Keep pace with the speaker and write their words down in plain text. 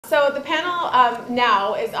So the panel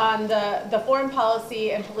now is on the foreign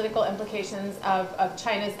policy and political implications of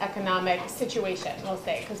China's economic situation, we'll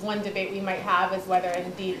say, because one debate we might have is whether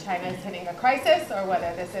indeed China is hitting a crisis or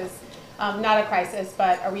whether this is not a crisis,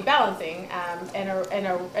 but a rebalancing and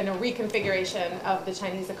a reconfiguration of the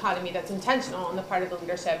Chinese economy that's intentional on the part of the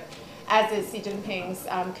leadership, as is Xi Jinping's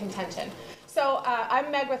contention. So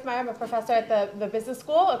I'm Meg Rithmire. I'm a professor at the business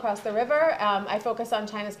school across the river. I focus on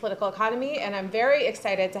China's political economy, and I'm very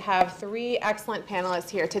excited to have three excellent panelists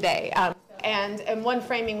here today. And one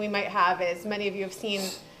framing we might have is many of you have seen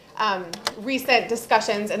recent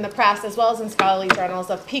discussions in the press as well as in scholarly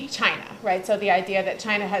journals of peak China, right? So the idea that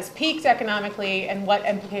China has peaked economically and what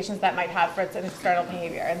implications that might have for its external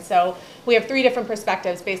behavior. And so we have three different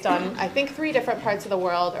perspectives based on, I think, three different parts of the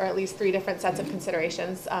world, or at least three different sets of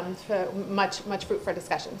considerations for much fruit for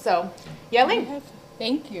discussion. So, Yeling.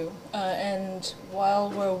 Thank you. And while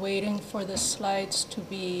we're waiting for the slides to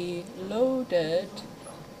be loaded,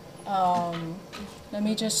 let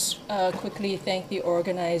me just quickly thank the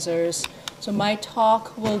organizers. So my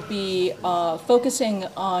talk will be focusing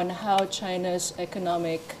on how China's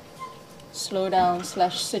economic slowdown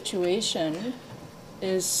 / situation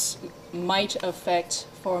might affect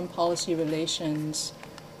foreign policy relations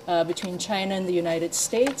between China and the United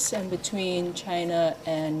States and between China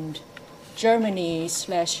and Germany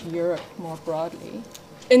 / Europe more broadly.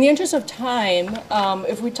 In the interest of time,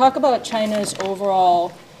 if we talk about China's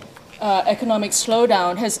overall economic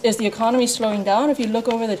slowdown, is the economy slowing down? If you look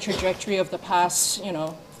over the trajectory of the past,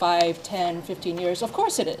 5, 10, 15 years, of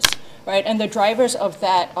course it is, right? And the drivers of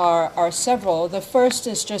that are several. The first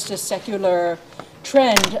is just a secular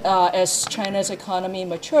trend as China's economy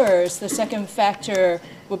matures. The second factor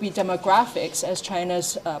would be demographics as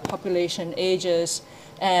China's population ages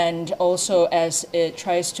and also as it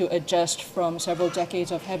tries to adjust from several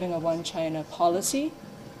decades of having a one China policy.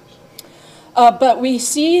 But we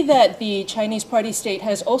see that the Chinese party state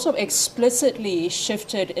has also explicitly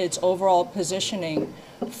shifted its overall positioning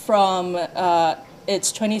from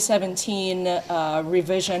its 2017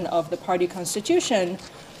 revision of the party constitution,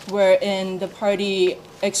 wherein the party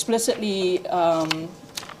explicitly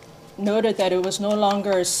noted that it was no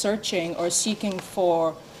longer searching or seeking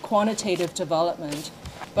for quantitative development,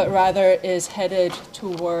 but rather is headed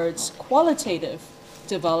towards qualitative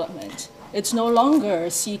development. It's no longer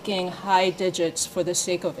seeking high digits for the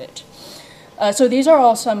sake of it. So these are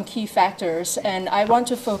all some key factors, and I want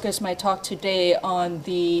to focus my talk today on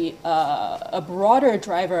a broader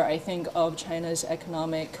driver, I think, of China's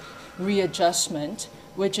economic readjustment,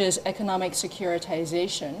 which is economic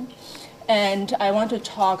securitization. And I want to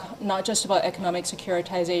talk not just about economic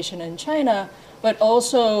securitization in China, but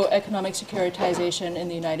also economic securitization in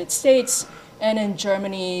the United States and in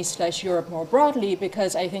Germany / Europe more broadly,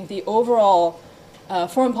 because I think the overall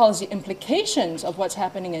foreign policy implications of what's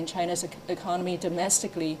happening in China's economy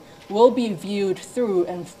domestically will be viewed through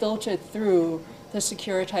and filtered through the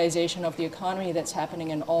securitization of the economy that's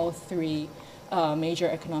happening in all three major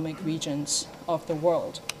economic regions of the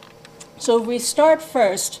world. So we start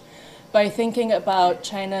first by thinking about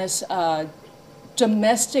China's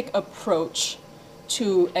domestic approach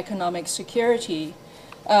to economic security.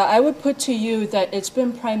 I would put to you that it's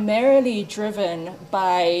been primarily driven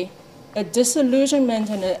by a disillusionment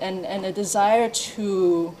and a desire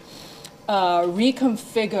to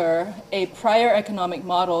reconfigure a prior economic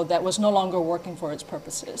model that was no longer working for its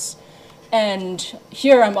purposes. And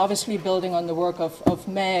here I'm obviously building on the work of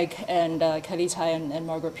Meg and Kelly Tai and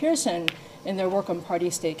Margaret Pearson in their work on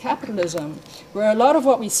party-state capitalism, where a lot of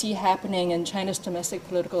what we see happening in China's domestic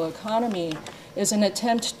political economy is an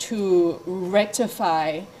attempt to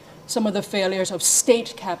rectify some of the failures of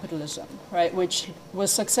state capitalism, right, which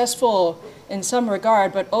was successful in some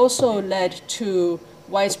regard, but also led to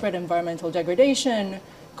widespread environmental degradation,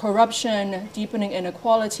 corruption, deepening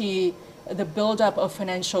inequality, the buildup of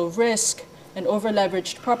financial risk, an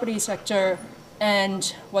over-leveraged property sector,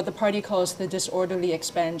 and what the party calls the disorderly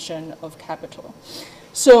expansion of capital.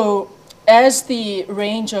 So as the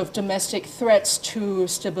range of domestic threats to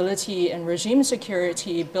stability and regime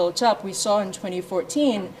security built up, we saw in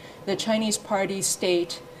 2014 the Chinese party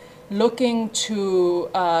state looking to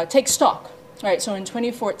take stock, right? So in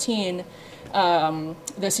 2014, the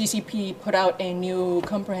CCP put out a new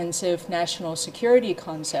comprehensive national security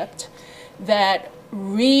concept that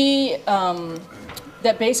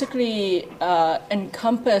basically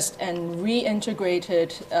encompassed and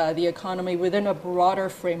reintegrated the economy within a broader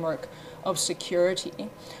framework of security.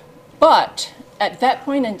 But at that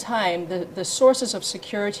point in time, the sources of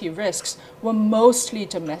security risks were mostly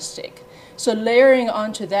domestic. So layering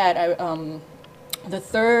onto that, The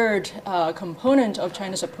third component of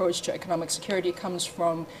China's approach to economic security comes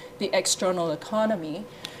from the external economy.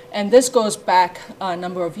 And this goes back a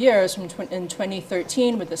number of years. In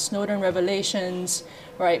 2013, with the Snowden revelations,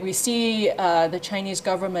 right, we see the Chinese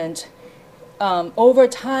government over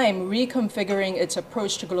time reconfiguring its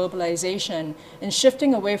approach to globalization and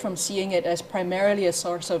shifting away from seeing it as primarily a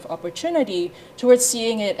source of opportunity towards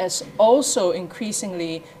seeing it as also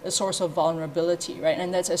increasingly a source of vulnerability, right?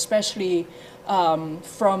 And that's especially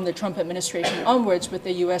from the Trump administration onwards, with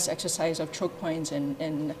the US exercise of choke points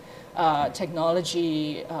in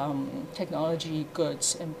technology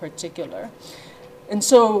goods in particular. And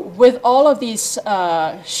so with all of these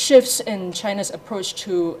shifts in China's approach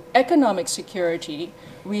to economic security,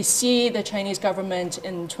 we see the Chinese government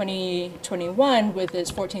in 2021 with its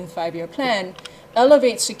 14th five-year plan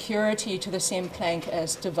elevate security to the same plank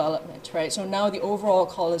as development, right? So now the overall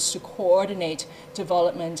call is to coordinate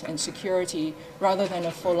development and security rather than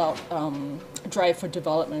a full-out drive for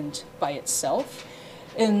development by itself.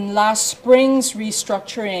 In last spring's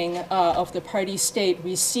restructuring of the party state,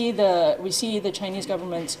 we see the Chinese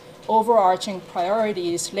government's overarching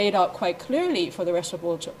priorities laid out quite clearly for the rest of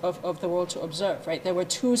the world to observe. Right, there were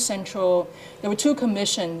two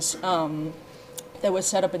commissions that were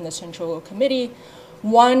set up in the Central Committee.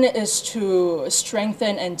 One is to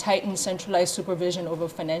strengthen and tighten centralized supervision over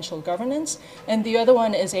financial governance, and the other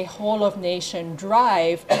one is a whole-of-nation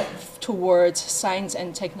drive towards science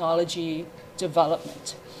and technology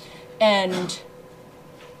development. And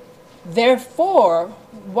therefore,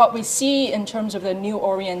 what we see in terms of the new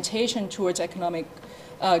orientation towards economic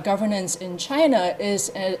governance in China is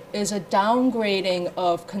a downgrading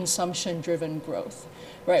of consumption-driven growth,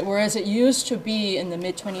 right? Whereas it used to be in the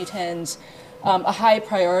mid-2010s a high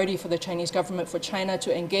priority for the Chinese government for China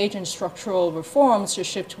to engage in structural reforms to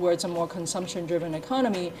shift towards a more consumption-driven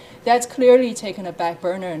economy, that's clearly taken a back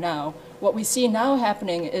burner now. What we see now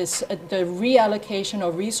happening is the reallocation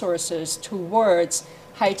of resources towards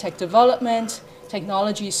high-tech development,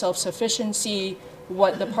 technology self-sufficiency,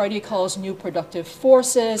 what the party calls new productive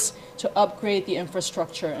forces, to upgrade the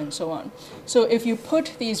infrastructure and so on. So if you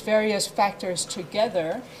put these various factors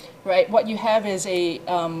together, right, what you have is a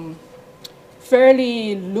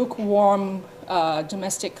fairly lukewarm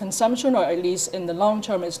domestic consumption, or at least in the long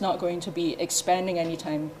term, it's not going to be expanding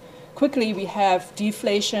anytime quickly. We have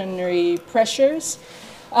deflationary pressures.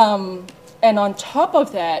 And on top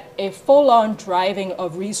of that, a full-on driving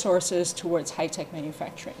of resources towards high-tech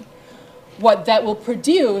manufacturing. What that will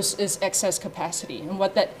produce is excess capacity, and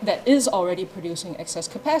what that is already producing excess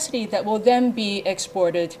capacity that will then be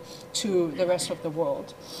exported to the rest of the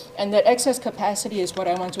world. And that excess capacity is what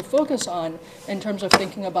I want to focus on in terms of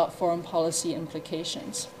thinking about foreign policy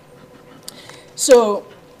implications. So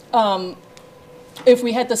if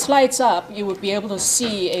we had the slides up, you would be able to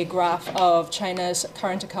see a graph of China's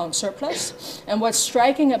current account surplus. And what's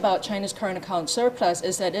striking about China's current account surplus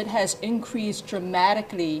is that it has increased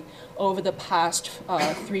dramatically over the past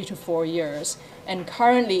 3 to 4 years. And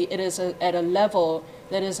currently, it is at a level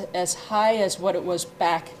that is as high as what it was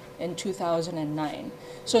back in 2009.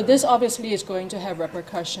 So this obviously is going to have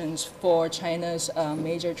repercussions for China's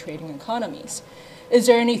major trading economies. Is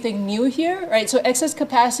there anything new here? Right, so excess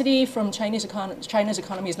capacity from China's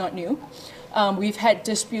economy is not new. We've had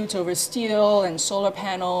disputes over steel and solar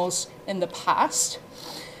panels in the past.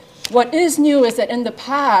 What is new is that in the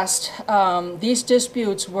past, these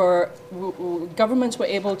disputes governments were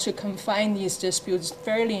able to confine these disputes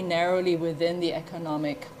fairly narrowly within the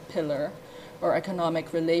economic pillar or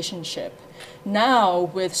economic relationship. Now,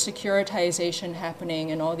 with securitization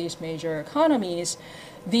happening in all these major economies,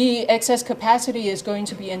 the excess capacity is going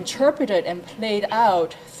to be interpreted and played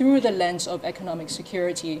out through the lens of economic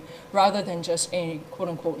security rather than just a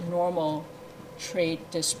quote-unquote normal trade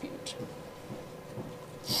dispute.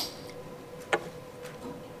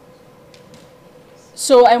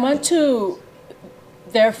 So I want to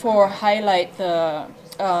therefore highlight I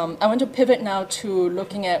want to pivot now to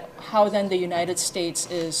looking at how then the United States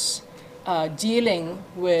is dealing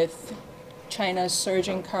with China's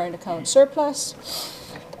surging current account surplus.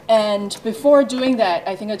 And before doing that,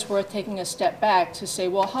 I think it's worth taking a step back to say,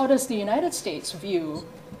 well, how does the United States view,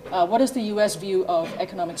 what is the US view of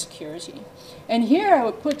economic security? And here I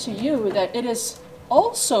would put to you that it is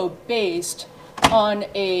also based on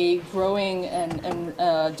a growing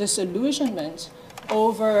and disillusionment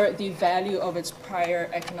over the value of its prior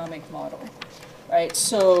economic model, right?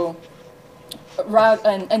 So,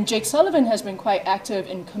 and Jake Sullivan has been quite active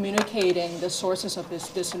in communicating the sources of this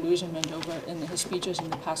disillusionment in his speeches in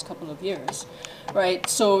the past couple of years, right?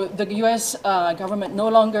 So the U.S. government no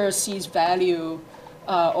longer sees value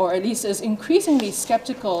or at least is increasingly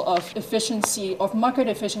skeptical of efficiency, of market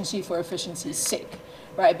efficiency for efficiency's sake,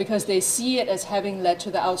 right? Because they see it as having led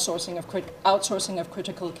to the outsourcing of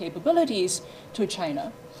critical capabilities to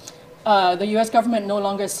China. The US government no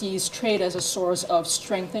longer sees trade as a source of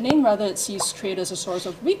strengthening, rather it sees trade as a source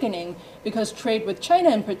of weakening, because trade with China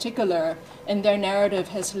in particular, in their narrative,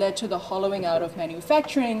 has led to the hollowing out of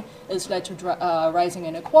manufacturing, it's led to rising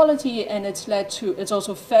inequality, and it's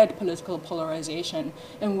also fed political polarization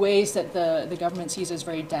in ways that the government sees as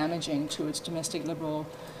very damaging to its domestic liberal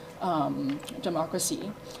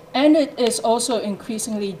democracy. And it is also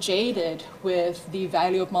increasingly jaded with the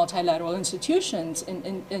value of multilateral institutions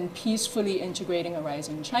in peacefully integrating a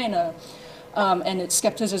rising China, and its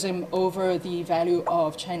skepticism over the value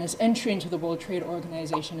of China's entry into the World Trade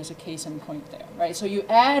Organization is a case in point there, right? So you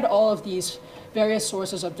add all of these various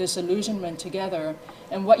sources of disillusionment together,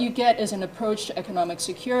 and what you get is an approach to economic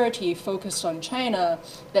security focused on China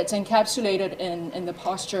that's encapsulated in the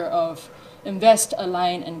posture of invest,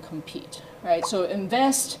 align, and compete, right? So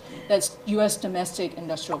invest, that's US domestic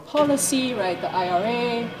industrial policy, right? The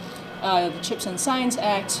IRA, the CHIPS and Science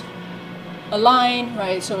Act. Align,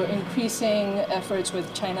 right? So increasing efforts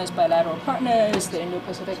with China's bilateral partners, the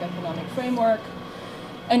Indo-Pacific Economic Framework.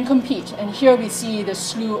 And compete. And here we see the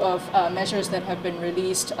slew of measures that have been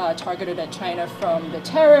released targeted at China, from the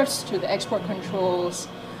tariffs to the export controls,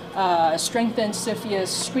 strengthened CFIUS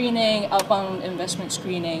screening, outbound investment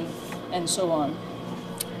screening, and so on.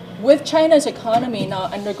 With China's economy now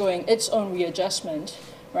undergoing its own readjustment,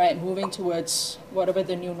 right, moving towards whatever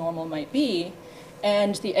the new normal might be,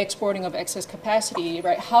 and the exporting of excess capacity,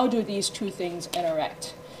 right, how do these two things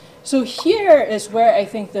interact? So here is where I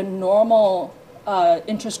think the normal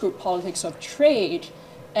interest group politics of trade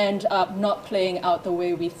end up not playing out the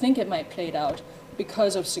way we think it might play out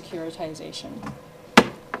because of securitization.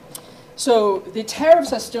 So the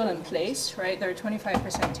tariffs are still in place, right? There are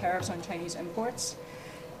 25% tariffs on Chinese imports.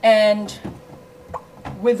 And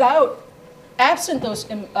absent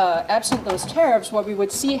those tariffs, what we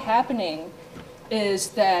would see happening is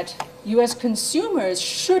that US consumers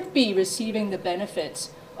should be receiving the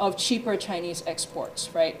benefits of cheaper Chinese exports,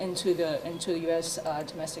 right, into the US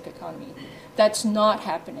domestic economy. That's not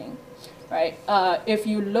happening. Right? If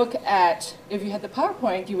you had the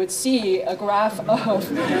PowerPoint, you would see a graph of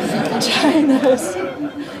China's.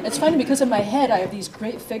 It's funny because in my head I have these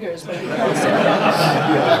great figures. But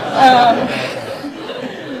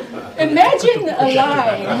imagine a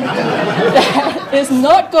line that is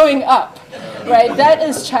not going up, right? That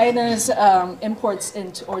is China's imports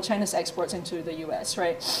into, or China's exports into the U.S.,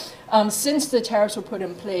 right? Since the tariffs were put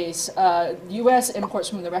in place, U.S. imports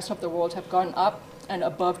from the rest of the world have gone up and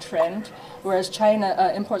above trend, whereas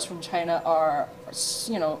China imports from China are,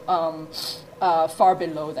 far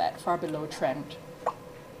below that, far below trend.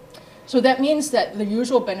 So that means that the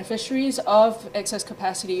usual beneficiaries of excess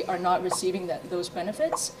capacity are not receiving those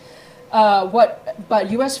benefits. But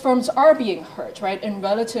U.S. firms are being hurt, right? In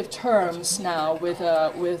relative terms now,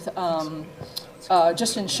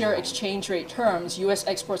 just in sheer exchange rate terms, U.S.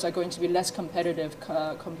 exports are going to be less competitive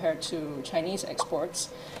compared to Chinese exports.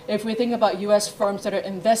 If we think about U.S. firms that are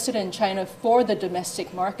invested in China for the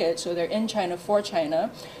domestic market, so they're in China for China,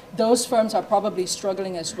 those firms are probably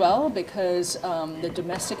struggling as well because the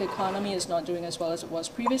domestic economy is not doing as well as it was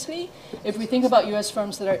previously. If we think about U.S.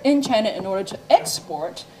 firms that are in China in order to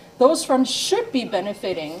export, those firms should be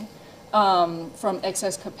benefiting from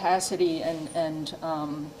excess capacity,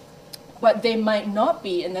 but they might not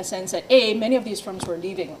be, in the sense that A, many of these firms were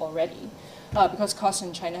leaving already because costs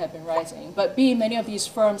in China have been rising, but B, many of these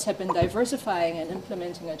firms have been diversifying and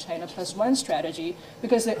implementing a China plus one strategy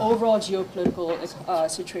because the overall geopolitical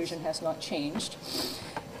situation has not changed.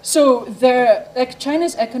 So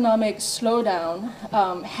China's economic slowdown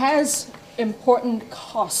has important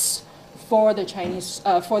costs for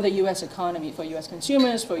the U.S. economy, for U.S.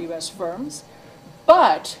 consumers, for U.S. firms,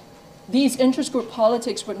 but these interest group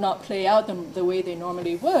politics would not play out the way they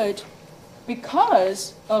normally would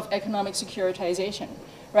because of economic securitization,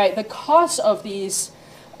 right? The costs of these,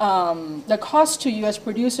 the cost to US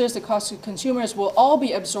producers, the cost to consumers will all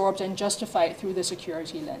be absorbed and justified through the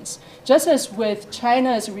security lens. Just as with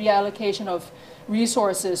China's reallocation of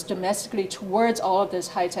resources domestically towards all of this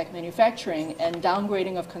high-tech manufacturing and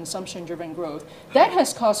downgrading of consumption-driven growth, that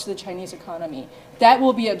has cost to the Chinese economy. That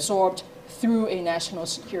will be absorbed through a national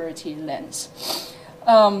security lens.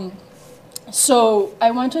 So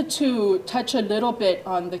I wanted to touch a little bit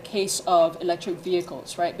on the case of electric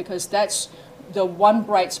vehicles, right? Because that's the one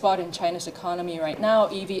bright spot in China's economy right now.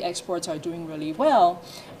 EV exports are doing really well,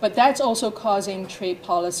 but that's also causing trade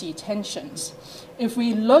policy tensions. If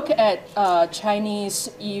we look at Chinese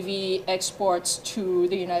EV exports to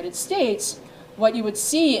the United States, what you would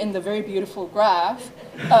see in the very beautiful graph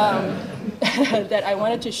that I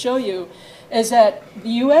wanted to show you is that the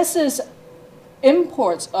US's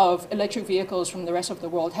imports of electric vehicles from the rest of the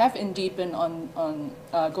world have indeed been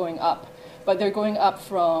going up, but they're going up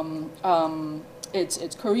from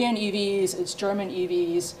it's Korean EVs, it's German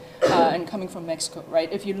EVs, and coming from Mexico,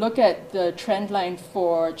 right? If you look at the trend line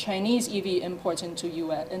for Chinese EV imports into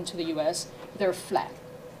the US, they're flat.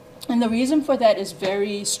 And the reason for that is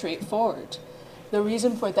very straightforward. The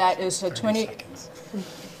reason for that is a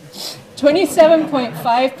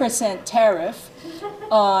 27.5% tariff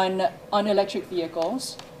on electric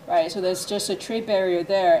vehicles, right? So there's just a trade barrier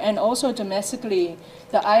there. And also domestically,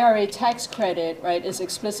 the IRA tax credit, right, is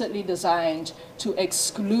explicitly designed to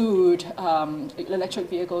exclude electric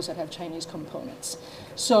vehicles that have Chinese components.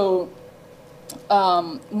 So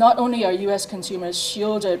not only are US consumers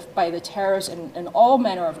shielded by the tariffs and all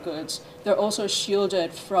manner of goods, they're also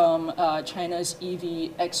shielded from China's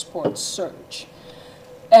EV export surge.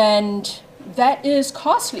 And that is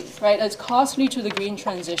costly, right? It's costly to the green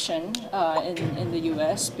transition in the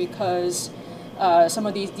US because some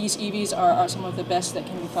of these EVs are some of the best that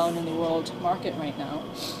can be found in the world market right now.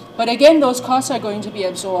 But again, those costs are going to be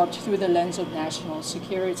absorbed through the lens of national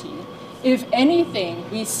security. If anything,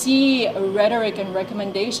 we see a rhetoric and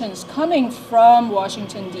recommendations coming from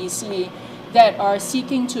Washington, D.C. that are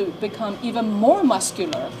seeking to become even more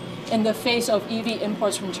muscular in the face of EV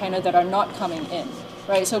imports from China that are not coming in.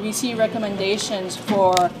 Right, so we see recommendations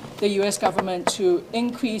for the U.S. government to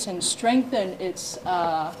increase and strengthen its.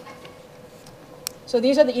 So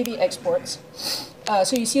these are the EV exports.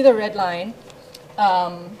 So you see the red line.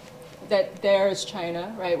 That there is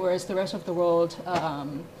China, right? Whereas the rest of the world,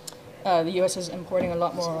 the U.S. is importing a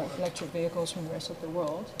lot more electric vehicles from the rest of the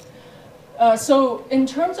world. So in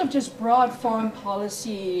terms of just broad foreign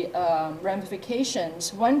policy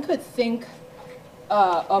ramifications, one could think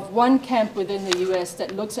of one camp within the US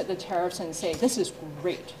that looks at the tariffs and say, this is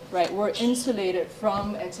great, right? We're insulated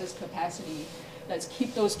from excess capacity. Let's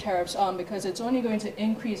keep those tariffs on because it's only going to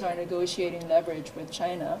increase our negotiating leverage with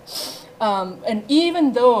China. And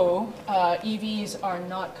even though EVs are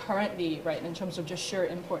not currently, right, in terms of just sheer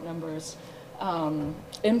import numbers,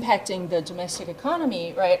 impacting the domestic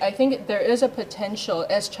economy, right? I think there is a potential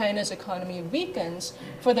as China's economy weakens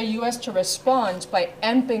for the U.S. to respond by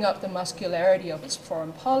amping up the muscularity of its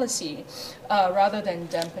foreign policy rather than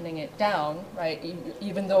dampening it down, right?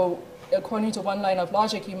 Even though, according to one line of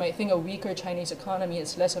logic, you might think a weaker Chinese economy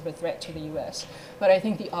is less of a threat to the U.S. But I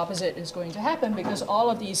think the opposite is going to happen because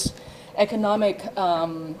all of these economic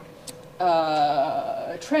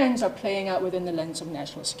trends are playing out within the lens of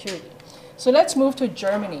national security. So let's move to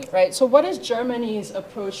Germany, right? So what is Germany's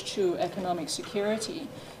approach to economic security?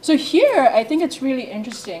 So here, I think it's really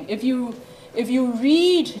interesting. If you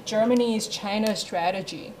read Germany's China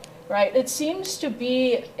strategy, right, it seems to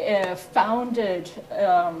be founded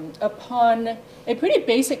upon a pretty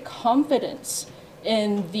basic confidence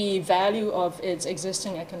in the value of its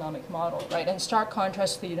existing economic model, right? In stark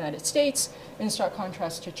contrast to the United States, in stark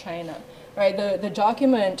contrast to China, right? The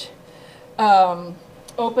document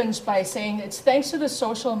opens by saying it's thanks to the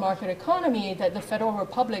social market economy that the Federal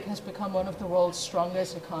Republic has become one of the world's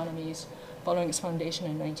strongest economies following its foundation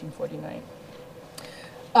in 1949.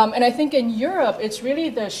 And I think in Europe, it's really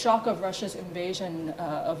the shock of Russia's invasion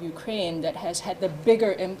of Ukraine that has had the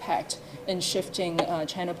bigger impact in shifting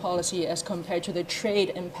China policy as compared to the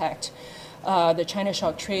trade impact, the China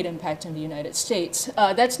shock trade impact in the United States.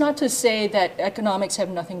 That's not to say that economics have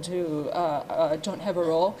nothing to, don't have a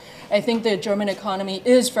role. I think the German economy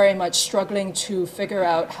is very much struggling to figure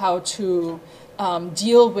out how to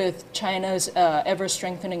deal with China's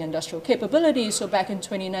ever-strengthening industrial capabilities. So back in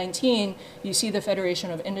 2019, you see the Federation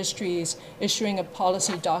of Industries issuing a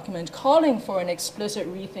policy document calling for an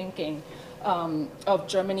explicit rethinking of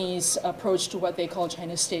Germany's approach to what they call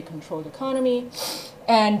China's state-controlled economy.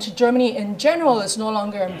 And Germany in general is no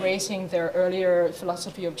longer embracing their earlier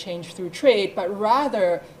philosophy of change through trade, but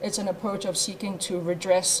rather it's an approach of seeking to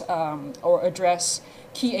redress or address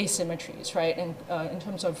key asymmetries, right, in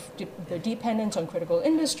terms of the dependence on critical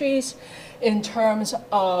industries, in terms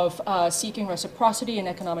of seeking reciprocity in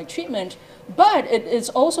economic treatment, but it is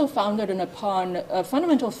also founded upon a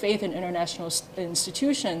fundamental faith in international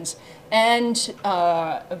institutions and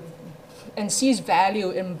and sees value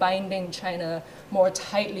in binding China more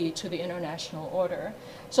tightly to the international order.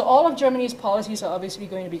 So all of Germany's policies are obviously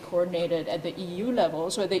going to be coordinated at the EU level.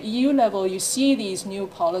 So at the EU level, you see these new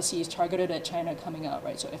policies targeted at China coming out,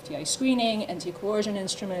 right? So FDI screening, anti-coercion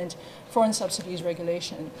instrument, foreign subsidies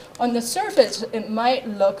regulation. On the surface, it might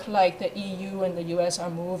look like the EU and the US are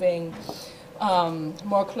moving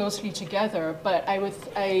more closely together, but I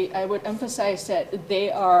would emphasize that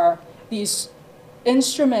these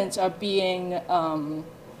instruments are being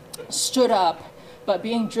stood up, but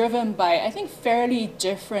being driven by, I think, fairly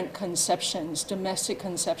different conceptions, domestic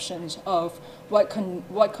conceptions of what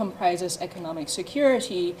comprises economic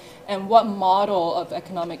security and what model of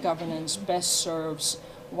economic governance best serves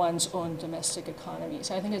one's own domestic economy.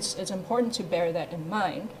 So I think it's important to bear that in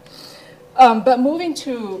mind. But moving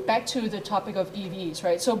back to the topic of EVs,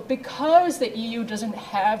 right? So because the EU doesn't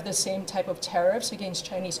have the same type of tariffs against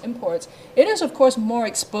Chinese imports, it is of course more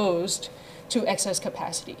exposed to excess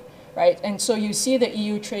capacity, right? And so you see the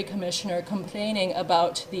EU Trade Commissioner complaining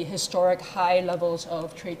about the historic high levels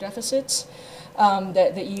of trade deficits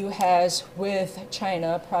that the EU has with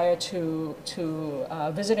China prior to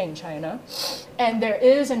visiting China. And there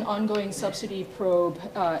is an ongoing subsidy probe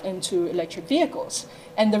into electric vehicles.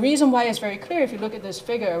 And the reason why is very clear if you look at this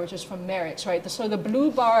figure, which is from Merix, right? So the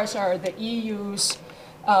blue bars are the EU's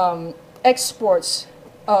exports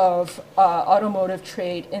of automotive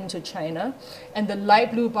trade into China, and the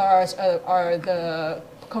light blue bars are the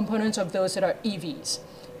components of those that are EVs,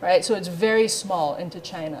 right? So it's very small into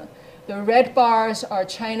China. The red bars are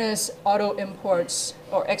China's auto imports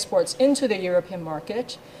or exports into the European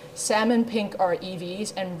market. Salmon pink are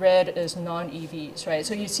EVs, and red is non-EVs, right?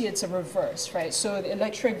 So you see it's a reverse, right? So the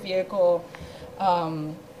electric vehicle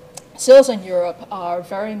sales in Europe are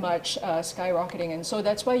very much skyrocketing, and so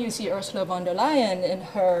that's why you see Ursula von der Leyen in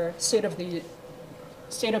her State of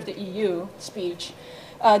the EU speech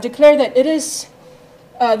declare that it is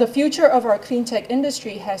the future of our clean tech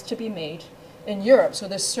industry has to be made in Europe. So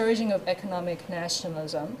the surging of economic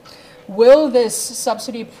nationalism. Will this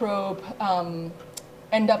subsidy probe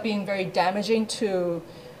end up being very damaging to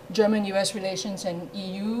German-US relations and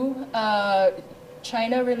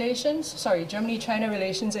China relations? Sorry, Germany-China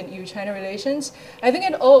relations and EU-China relations. I think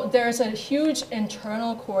there's a huge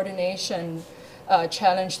internal coordination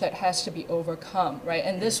challenge that has to be overcome, right?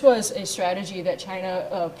 And this was a strategy that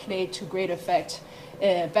China played to great effect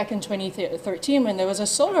back in 2013 when there was a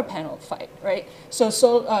solar panel fight, right? So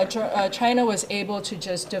China was able to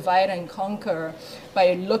just divide and conquer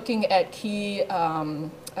by looking at key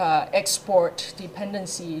export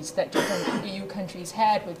dependencies that different EU countries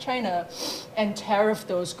had with China and tariff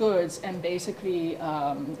those goods and basically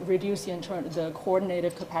reduce the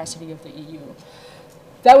coordinative capacity of the EU.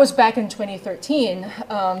 That was back in 2013.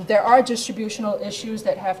 There are distributional issues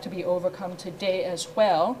that have to be overcome today as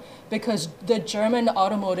well, because the German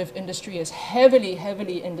automotive industry is heavily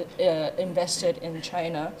invested in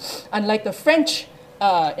China, unlike the French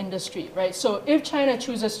industry, right? So if China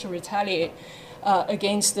chooses to retaliate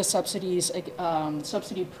against the subsidy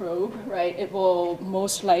probe, right, it will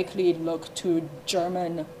most likely look to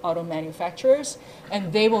German auto manufacturers,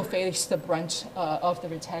 and they will face the brunt of the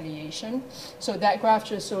retaliation. So that graph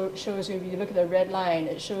just shows you, if you look at the red line,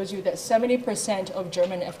 it shows you that 70% of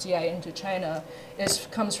German FDI into China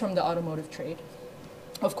comes from the automotive trade.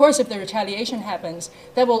 Of course, if the retaliation happens,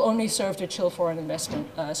 that will only serve to chill foreign investment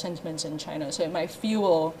sentiments in China. So it might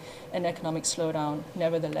fuel an economic slowdown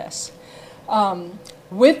nevertheless.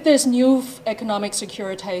 With this new economic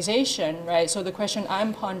securitization, right, so the question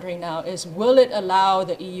I'm pondering now is, will it allow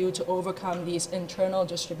the EU to overcome these internal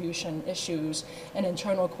distribution issues and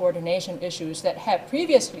internal coordination issues that had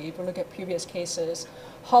previously, if we look at previous cases,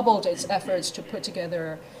 hobbled its efforts to put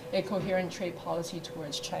together a coherent trade policy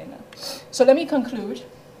towards China? So let me conclude.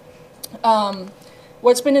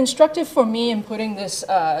 What's been instructive for me in putting this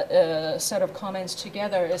set of comments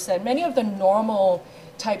together is that many of the normal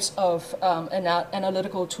types of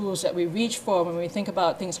analytical tools that we reach for when we think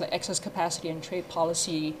about things like excess capacity and trade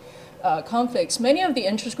policy conflicts, many of the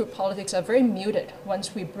interest group politics are very muted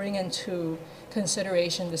once we bring into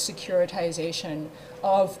consideration the securitization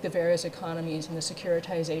of the various economies and the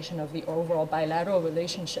securitization of the overall bilateral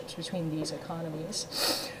relationships between these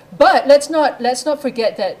economies. But let's not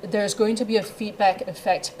forget that there's going to be a feedback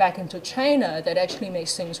effect back into China that actually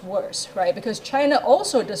makes things worse, right? Because China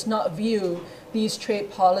also does not view these trade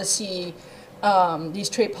policies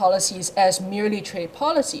as merely trade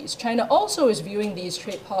policies. China also is viewing these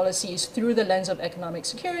trade policies through the lens of economic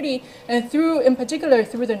security and in particular,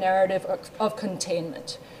 through the narrative of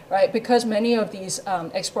containment, right? Because many of these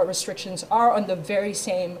export restrictions are on the very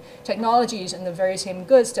same technologies and the very same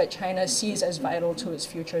goods that China sees as vital to its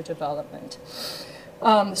future development.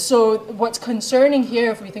 So what's concerning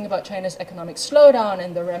here, if we think about China's economic slowdown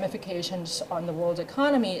and the ramifications on the world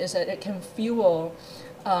economy, is that it can fuel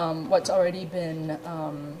what's already been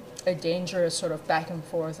a dangerous sort of back and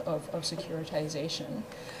forth of securitization.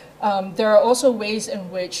 There are also ways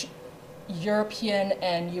in which European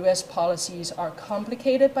and US policies are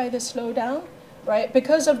complicated by the slowdown, right?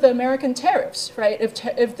 Because of the American tariffs, right?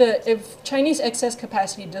 If Chinese excess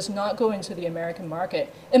capacity does not go into the American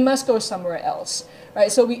market, it must go somewhere else, right?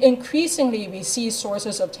 So we increasingly see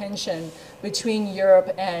sources of tension between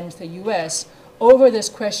Europe and the US over this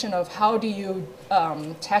question of how do you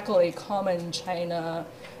tackle a common China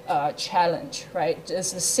challenge, right?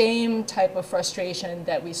 It's the same type of frustration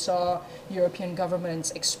that we saw European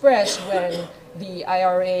governments express when the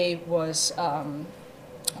IRA was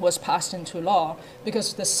passed into law,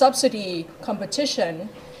 because the subsidy competition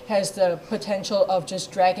has the potential of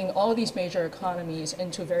just dragging all these major economies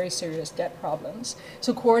into very serious debt problems.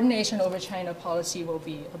 So coordination over China policy will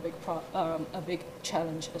be a big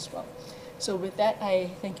challenge as well. So with that, I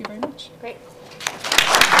thank you very much. Great.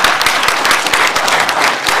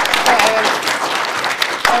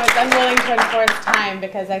 I was unwilling to enforce time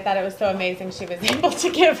because I thought it was so amazing she was able to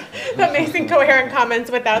give amazing coherent comments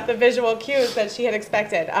without the visual cues that she had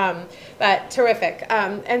expected. But terrific.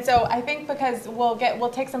 And so I think because we'll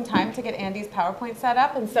take some time to get Andy's PowerPoint set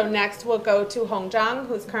up, and so next we'll go to Zhang,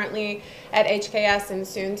 who's currently at HKS and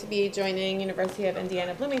soon to be joining University of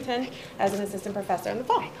Indiana Bloomington as an assistant professor in the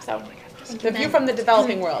fall. So the view from the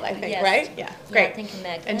developing world, I think, yes. Right? Yeah, great. Yeah, thank you,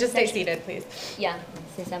 Meg. And just stay seated, please. Yeah,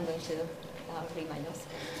 since I'm going to read my notes.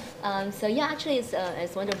 So yeah, actually,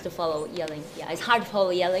 it's wonderful to follow Yeling. Yeah, it's hard to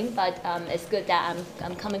follow Yeling, but it's good that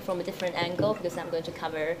I'm coming from a different angle because I'm going to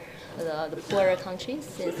cover the poorer countries,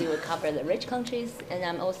 since you will cover the rich countries, and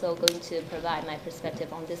I'm also going to provide my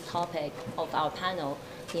perspective on this topic of our panel,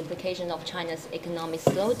 the implication of China's economic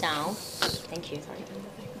slowdown. Thank you. Sorry.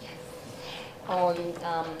 On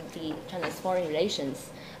the China's foreign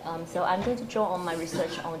relations. So I'm going to draw on my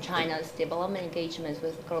research on China's development engagements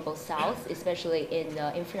with the Global South, especially in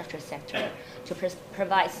the infrastructure sector, to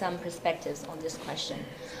provide some perspectives on this question.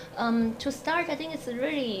 To start, I think it's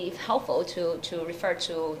really helpful to refer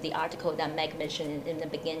to the article that Meg mentioned in the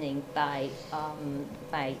beginning by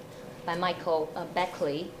Michael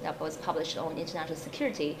Beckley that was published on international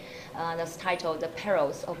security. That's titled "The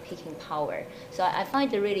Perils of Peaking Power." So I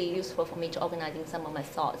find it really useful for me to organizing some of my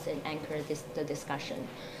thoughts and anchor the discussion.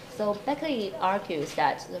 So Beckley argues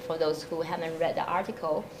that, for those who haven't read the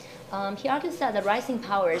article, he argues that the rising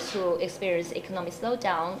powers who experience economic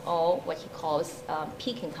slowdown, or what he calls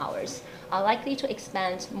peaking powers, are likely to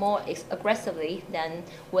expand more aggressively than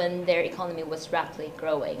when their economy was rapidly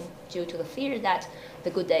growing, due to the fear that the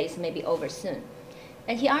good days may be over soon.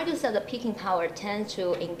 And he argues that the peaking power tends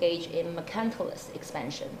to engage in mercantilist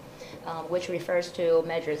expansion, which refers to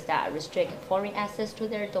measures that restrict foreign access to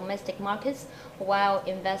their domestic markets while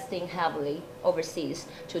investing heavily overseas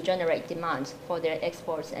to generate demand for their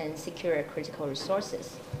exports and secure critical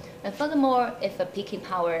resources. And furthermore, if a peaking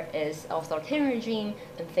power is an authoritarian regime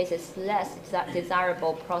and faces less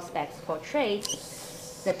desirable prospects for trade,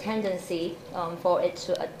 the tendency for it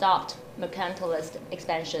to adopt mercantilist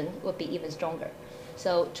expansion would be even stronger.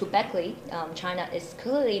 So to Beckley, China is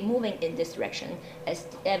clearly moving in this direction, as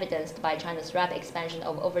evidenced by China's rapid expansion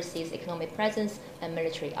of overseas economic presence and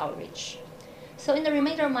military outreach. So in the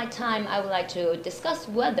remainder of my time, I would like to discuss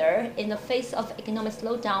whether, in the face of economic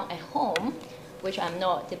slowdown at home, which I'm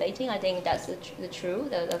not debating, I think that's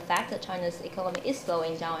the fact that China's economy is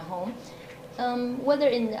slowing down at home, whether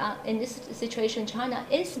in this situation China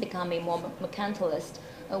is becoming more mercantilist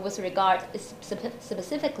with regard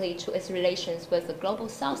specifically to its relations with the Global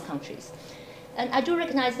South countries. And I do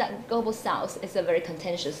recognize that Global South is a very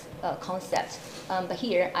contentious concept, but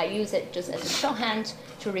here I use it just as a shorthand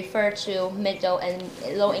to refer to middle and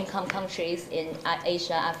low-income countries in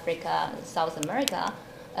Asia, Africa, South America,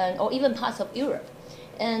 or even parts of Europe.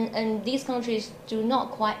 And these countries do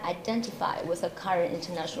not quite identify with the current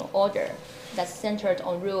international order that's centered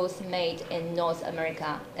on rules made in North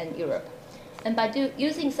America and Europe. And by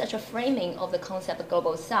using such a framing of the concept of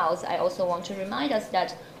Global South, I also want to remind us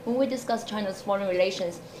that when we discuss China's foreign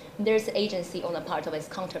relations, there's agency on the part of its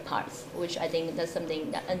counterparts, which I think that's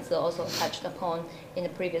something that Enzo also touched upon in the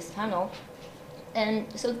previous panel. And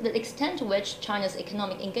so the extent to which China's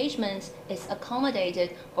economic engagement is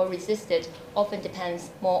accommodated or resisted often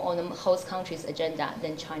depends more on the host country's agenda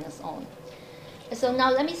than China's own. So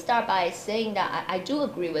now let me start by saying that I do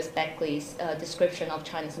agree with Beckley's description of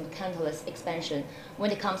China's mercantilist expansion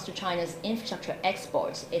when it comes to China's infrastructure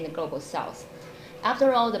exports in the global south.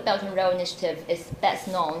 After all, the Belt and Road Initiative is best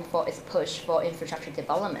known for its push for infrastructure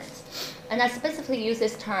development. And I specifically use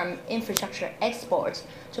this term, infrastructure export,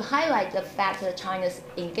 to highlight the fact that China's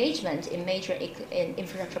engagement in major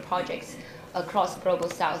infrastructure projects across the global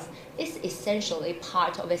south is essentially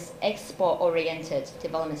part of its export-oriented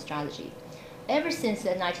development strategy. Ever since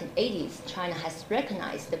the 1980s, China has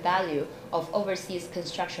recognized the value of overseas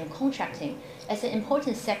construction contracting as an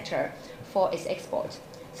important sector for its export.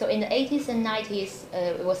 So in the 80s and 90s,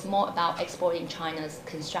 it was more about exporting China's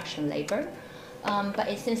construction labor.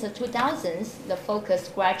 But since the 2000s, the focus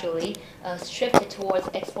gradually shifted towards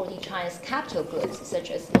exporting China's capital goods,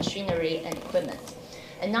 such as machinery and equipment.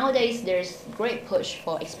 And nowadays, there's great push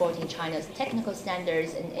for exporting China's technical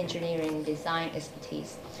standards and engineering design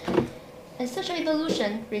expertise. And such an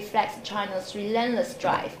evolution reflects China's relentless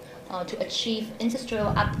drive to achieve industrial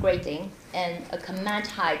upgrading and a command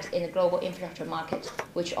height in the global infrastructure market,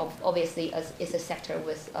 which obviously is a sector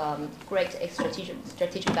with great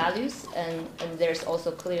strategic values, and there's also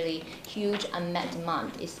clearly huge unmet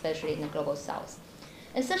demand, especially in the global south.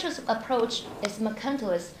 And such an approach is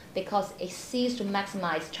mercantilist because it seeks to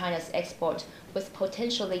maximize China's export with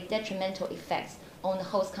potentially detrimental effects on the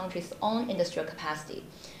host country's own industrial capacity.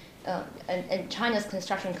 And China's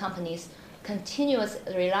construction companies' continuous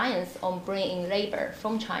reliance on bringing labor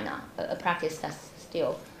from China, a practice that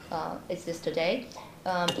still exists today,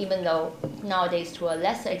 even though nowadays to a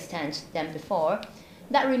lesser extent than before,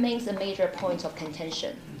 that remains a major point of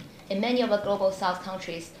contention. In many of the global south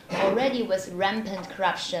countries, already with rampant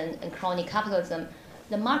corruption and crony capitalism,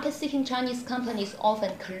 the market-seeking Chinese companies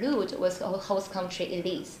often collude with host country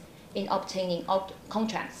elites in obtaining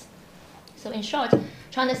contracts. So in short,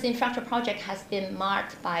 China's infrastructure project has been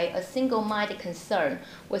marked by a single-minded concern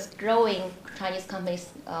with growing Chinese companies'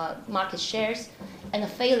 market shares and a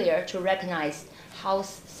failure to recognize how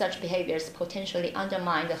such behaviors potentially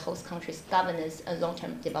undermine the host country's governance and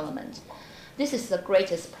long-term development. This is the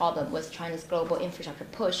greatest problem with China's global infrastructure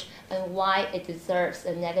push and why it deserves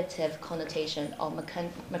a negative connotation of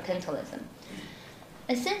mercantilism.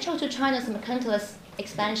 And central to China's mercantilist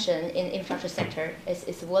expansion in the infrastructure sector is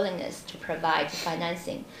its willingness to provide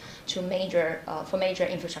financing to for major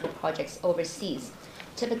infrastructure projects overseas,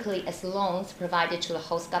 typically as loans provided to the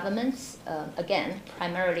host governments, again,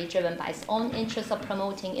 primarily driven by its own interest of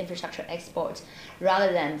promoting infrastructure export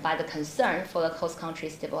rather than by the concern for the host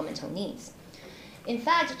country's developmental needs. In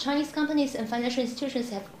fact, Chinese companies and financial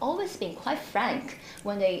institutions have always been quite frank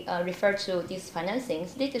when they refer to these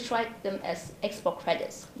financings. They describe them as export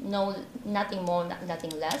credits, nothing more,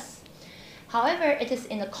 nothing less. However, it is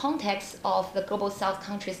in the context of the global south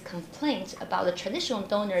countries' complaint about the traditional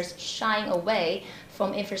donors shying away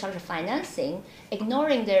from infrastructure financing,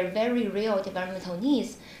 ignoring their very real developmental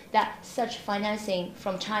needs, that such financing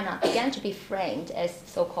from China began to be framed as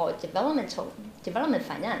so-called development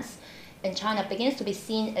finance. And China begins to be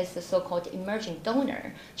seen as the so-called emerging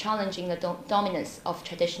donor, challenging the dominance of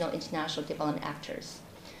traditional international development actors.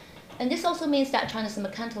 And this also means that China's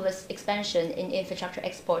mercantilist expansion in infrastructure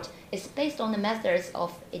export is based on the methods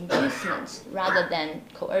of inducement rather than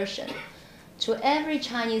coercion. To every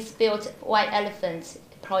Chinese-built white elephant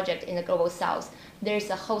project in the global south, there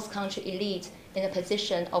is a host country elite in a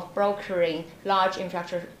position of brokering large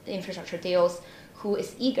infrastructure deals who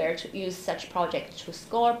is eager to use such projects to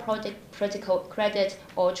score political credit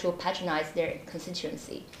or to patronize their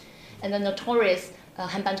constituency. And the notorious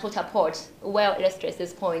Hanban-Tota port well illustrates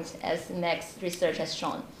this point, as Meg's research has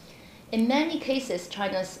shown. In many cases,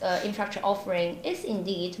 China's infrastructure offering is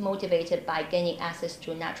indeed motivated by gaining access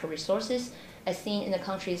to natural resources, as seen in the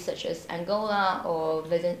countries such as Angola or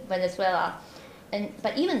Venezuela.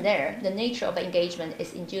 But even there, the nature of engagement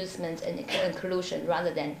is inducement and collusion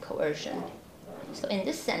rather than coercion. So in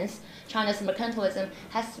this sense, China's mercantilism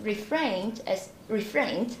has refrained,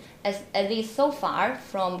 at least so far,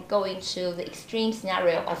 from going to the extreme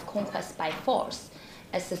scenario of conquest by force,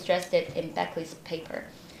 as suggested in Beckley's paper.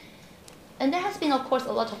 And there has been, of course,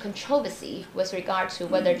 a lot of controversy with regard to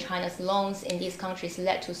whether China's loans in these countries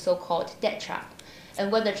led to so-called debt trap,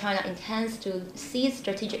 and whether China intends to seize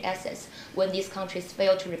strategic assets when these countries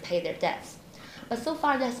fail to repay their debts. But so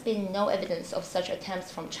far, there has been no evidence of such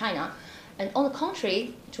attempts from China. And on the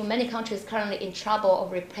contrary, to many countries currently in trouble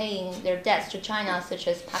of repaying their debts to China, such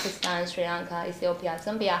as Pakistan, Sri Lanka, Ethiopia,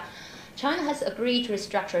 Zambia, China has agreed to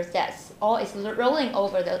restructure its debts or is rolling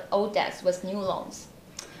over the old debts with new loans.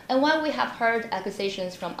 And while we have heard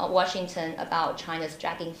accusations from Washington about China's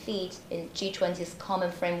dragging feet in G20's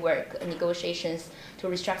common framework negotiations to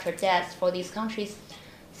restructure debts for these countries,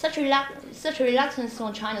 such reluctance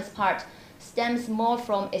on China's part stems more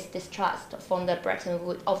from its distrust of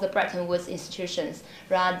the Bretton Woods institutions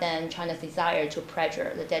rather than China's desire to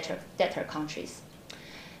pressure the debtor countries.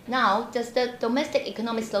 Now, does the domestic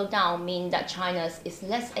economic slowdown mean that China is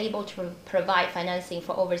less able to provide financing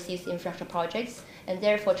for overseas infrastructure projects, and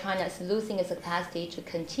therefore China is losing its capacity to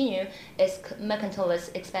continue its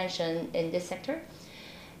mercantilist expansion in this sector?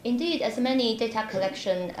 Indeed, as many data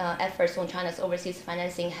collection efforts on China's overseas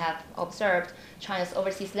financing have observed, China's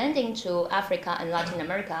overseas lending to Africa and Latin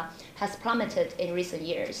America has plummeted in recent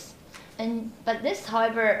years. But this,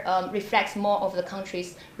 however, reflects more of the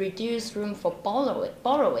country's reduced room for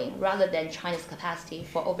borrowing rather than China's capacity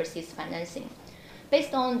for overseas financing.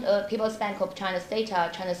 Based on People's Bank of China's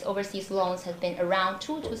data, China's overseas loans have been around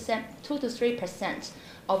 2 to 3%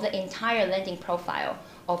 of the entire lending profile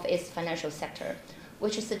of its financial sector,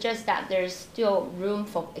 which suggests that there's still room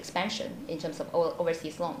for expansion in terms of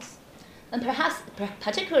overseas loans. And perhaps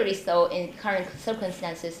particularly so in current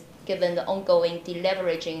circumstances, given the ongoing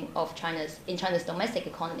deleveraging of China's domestic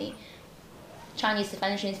economy. Chinese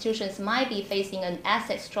financial institutions might be facing an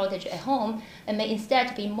asset shortage at home and may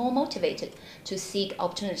instead be more motivated to seek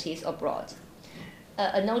opportunities abroad.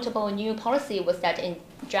 A notable new policy was that in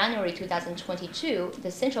January 2022,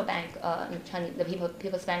 the central bank, the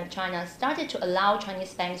People's Bank of China, started to allow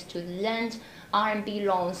Chinese banks to lend RMB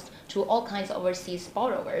loans to all kinds of overseas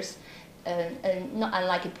borrowers, and not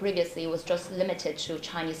unlike it previously, was just limited to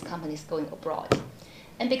Chinese companies going abroad.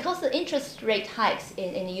 And because the interest rate hikes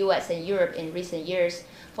in the US and Europe in recent years,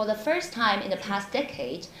 for the first time in the past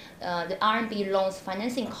decade, the RMB loans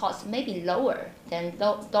financing costs may be lower than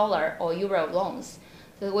dollar or euro loans,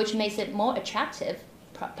 which makes it more attractive,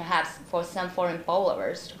 perhaps, for some foreign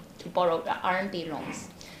borrowers to borrow RMB loans.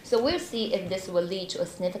 So we'll see if this will lead to a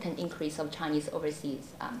significant increase of Chinese overseas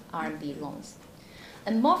RMB loans.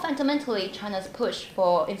 And more fundamentally, China's push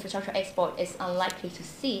for infrastructure export is unlikely to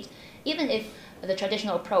cede, even if the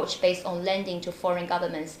traditional approach based on lending to foreign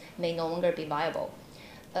governments may no longer be viable.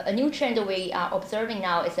 A new trend we are observing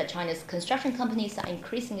now is that China's construction companies are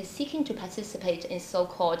increasingly seeking to participate in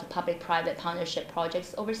so-called public-private partnership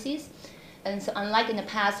projects overseas. And so unlike in the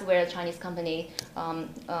past where Chinese company,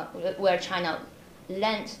 where China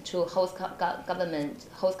lent to host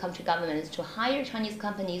country governments to hire Chinese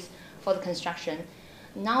companies for the construction,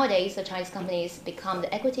 nowadays, the Chinese companies become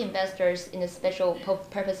the equity investors in the special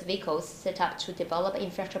purpose vehicles set up to develop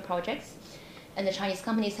infrastructure projects. And the Chinese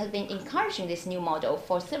companies have been encouraging this new model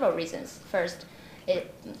for several reasons. First,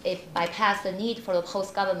 it bypassed the need for the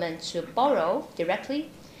host government to borrow directly.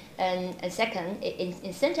 And second, it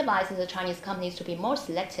incentivizes the Chinese companies to be more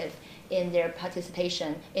selective in their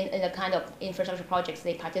participation in the kind of infrastructure projects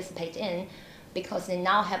they participate in, because they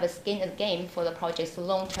now have a skin in the game for the project's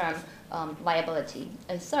long-term viability.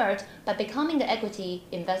 And third, by becoming the equity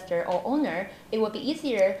investor or owner, it will be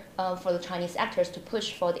easier for the Chinese actors to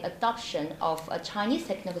push for the adoption of Chinese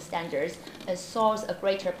technical standards and source a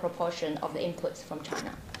greater proportion of the inputs from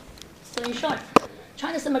China. So in short,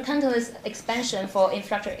 China's mercantilist expansion for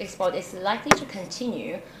infrastructure export is likely to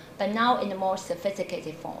continue, but now in a more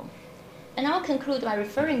sophisticated form. And I'll conclude by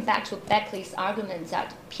referring back to Beckley's argument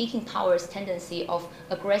that peaking power's tendency of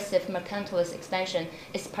aggressive mercantilist expansion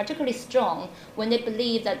is particularly strong when they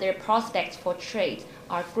believe that their prospects for trade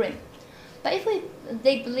are grim. But if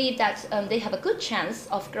they believe that they have a good chance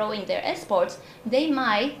of growing their exports, they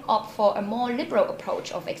might opt for a more liberal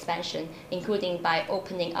approach of expansion, including by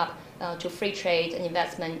opening up to free trade and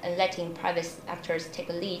investment and letting private actors take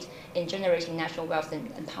a lead in generating national wealth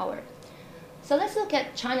and power. So let's look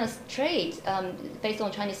at China's trade. Based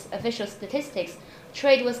on Chinese official statistics,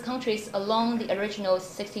 trade with countries along the original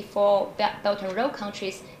 64 Belt and Road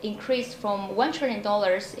countries increased from $1 trillion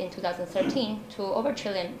in 2013 to over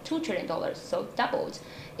 $2 trillion, so doubled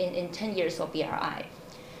in 10 years of BRI.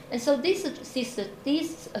 And so these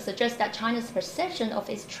suggest that China's perception of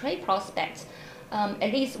its trade prospects,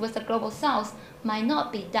 at least with the global south, might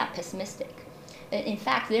not be that pessimistic. In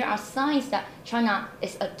fact, there are signs that China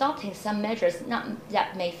is adopting some measures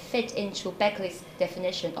that may fit into Beckley's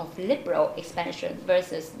definition of liberal expansion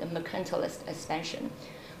versus the mercantilist expansion.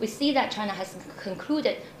 We see that China has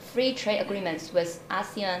concluded free trade agreements with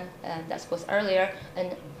ASEAN, that was earlier,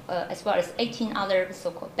 and as well as 18 other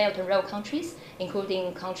so-called Belt and Road countries,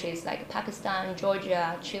 including countries like Pakistan,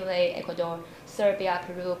 Georgia, Chile, Ecuador, Serbia,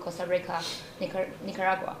 Peru, Costa Rica,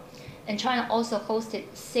 Nicaragua. And China also hosted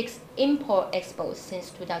 6 import expos since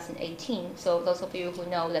 2018. So those of you who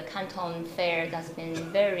know the Canton Fair, that's been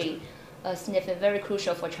very significant, very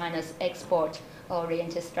crucial for China's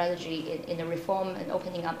export-oriented strategy in the reform and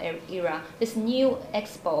opening up era. This new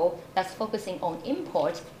expo that's focusing on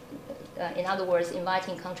import, in other words,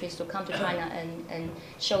 inviting countries to come to China and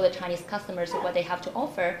show the Chinese customers what they have to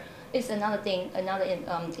offer, is another thing, another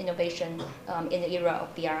innovation in the era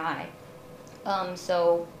of BRI.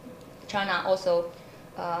 So China also,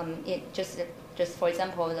 just for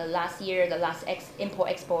example, the last import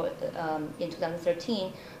expo in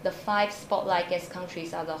 2013, the 5 spotlight guest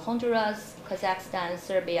countries are the Honduras, Kazakhstan,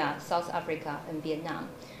 Serbia, South Africa, and Vietnam.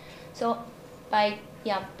 So by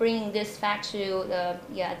bringing this fact to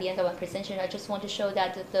at the end of my presentation, I just want to show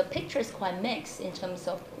that the picture is quite mixed in terms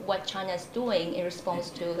of what China is doing in response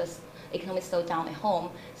to this economic slowdown at home.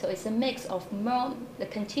 So it's a mix of the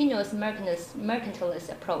continuous mercantilist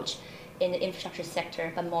approach in the infrastructure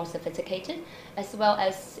sector, but more sophisticated, as well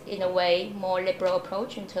as, in a way, more liberal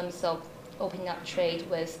approach in terms of opening up trade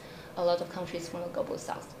with a lot of countries from the global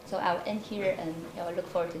south. So I'll end here, and I'll look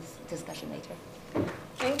forward to this discussion later.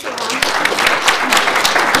 Thank you.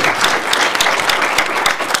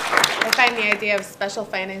 I find the idea of special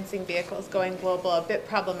financing vehicles going global a bit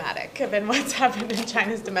problematic, given what's happened in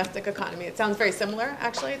China's domestic economy. It sounds very similar,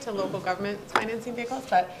 actually, to local government financing vehicles,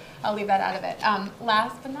 but I'll leave that out of it.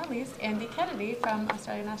 Last but not least, Andy Kennedy from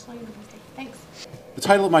Australian National University. Thanks. The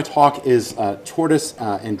title of my talk is Tortoise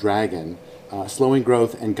and Dragon, Slowing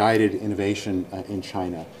Growth and Guided Innovation in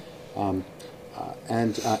China.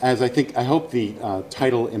 As I hope the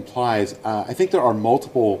title implies, I think there are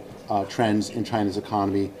multiple trends in China's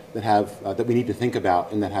economy that we need to think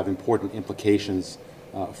about and that have important implications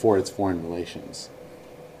for its foreign relations.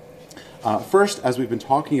 First, as we've been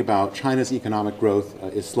talking about, China's economic growth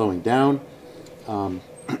is slowing down, and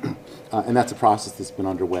that's a process that's been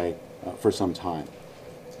underway for some time.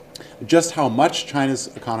 Just how much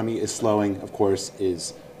China's economy is slowing, of course,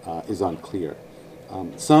 is unclear.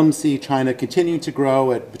 Some see China continuing to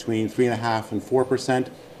grow at between 3.5% and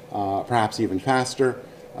 4%, perhaps even faster,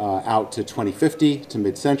 out to 2050, to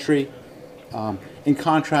mid-century. In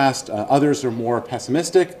contrast, others are more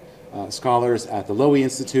pessimistic. Scholars at the Lowy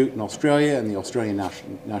Institute in Australia and the Australian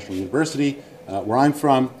National University, where I'm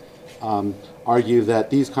from, argue that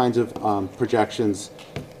these kinds of projections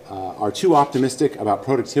are too optimistic about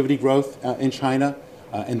productivity growth in China,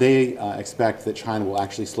 and they expect that China will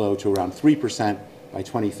actually slow to around 3% by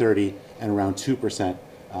 2030 and around 2%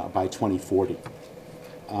 by 2040.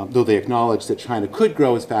 Though they acknowledge that China could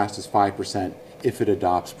grow as fast as 5% if it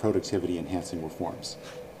adopts productivity-enhancing reforms.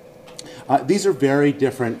 These are very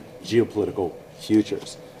different geopolitical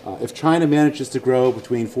futures. If China manages to grow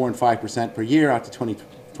between 4% and 5% per year out to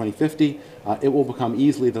 2050, it will become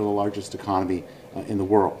easily the largest economy in the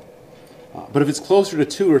world. But if it's closer to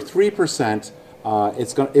 2 or 3%,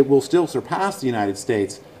 it will still surpass the United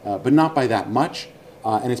States, but not by that much,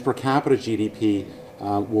 and its per capita GDP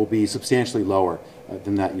will be substantially lower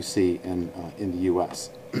than that you see in the US.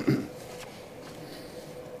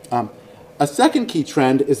 A second key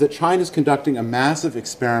trend is that China is conducting a massive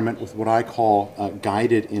experiment with what I call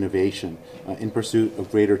guided innovation in pursuit of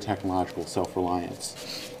greater technological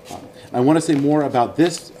self-reliance. I want to say more about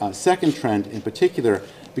this second trend in particular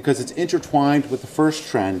because it's intertwined with the first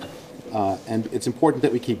trend, and it's important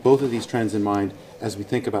that we keep both of these trends in mind as we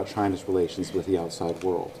think about China's relations with the outside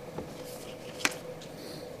world.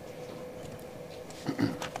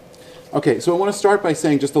 Okay, so I want to start by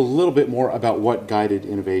saying just a little bit more about what guided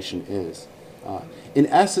innovation is. In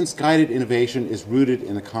essence, guided innovation is rooted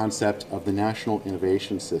in the concept of the national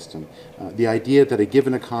innovation system, the idea that a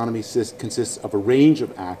given economy consists of a range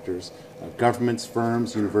of actors, governments,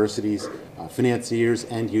 firms, universities, financiers,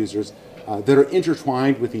 end users, that are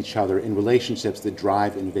intertwined with each other in relationships that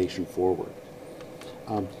drive innovation forward.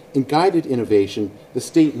 In guided innovation, the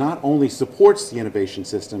state not only supports the innovation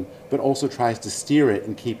system, but also tries to steer it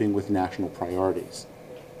in keeping with national priorities.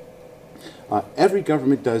 Every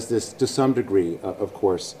government does this to some degree, of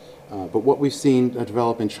course, but what we've seen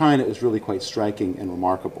develop in China is really quite striking and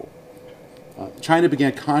remarkable. China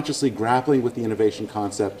began consciously grappling with the innovation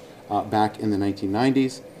concept back in the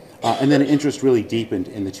 1990s, and then interest really deepened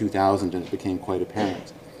in the 2000s, and it became quite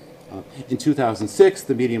apparent. In 2006,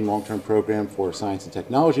 the Medium Long-Term Program for Science and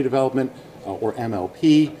Technology Development, or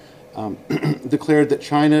MLP, declared that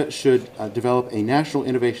China should develop a national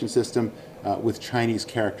innovation system with Chinese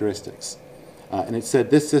characteristics. And it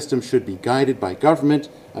said this system should be guided by government,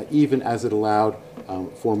 even as it allowed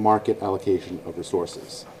for market allocation of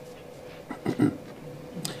resources.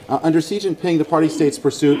 Under Xi Jinping, the party state's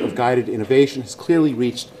pursuit of guided innovation has clearly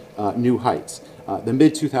reached new heights. The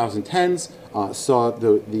mid-2010s saw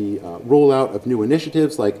the rollout of new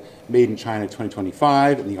initiatives like Made in China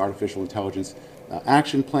 2025 and the Artificial Intelligence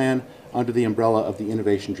Action Plan under the umbrella of the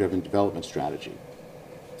Innovation-Driven Development Strategy.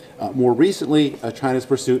 More recently, China's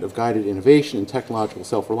pursuit of guided innovation and technological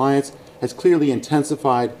self-reliance has clearly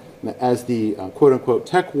intensified as the quote-unquote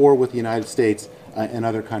tech war with the United States and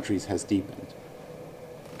other countries has deepened.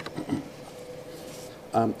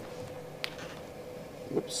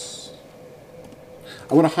 Whoops.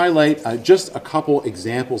 I want to highlight just a couple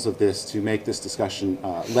examples of this to make this discussion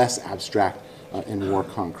less abstract and more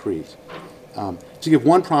concrete. To give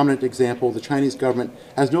one prominent example, the Chinese government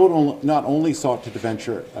has not only sought to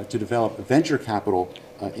develop venture capital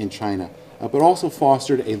in China, but also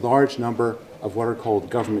fostered a large number of what are called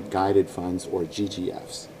government-guided funds, or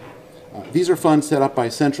GGFs. These are funds set up by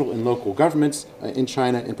central and local governments in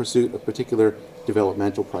China in pursuit of particular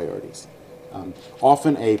developmental priorities.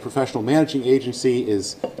 Often a professional managing agency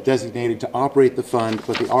is designated to operate the fund,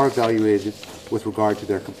 but they are evaluated with regard to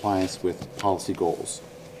their compliance with policy goals.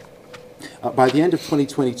 By the end of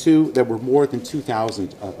 2022, there were more than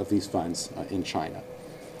 2,000 of these funds in China.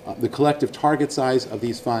 The collective target size of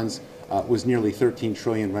these funds was nearly 13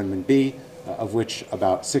 trillion renminbi, of which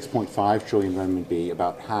about 6.5 trillion renminbi,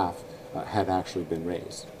 about half, had actually been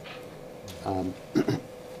raised.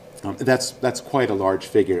 That's quite a large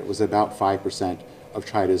figure. It was about 5% of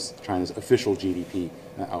China's official GDP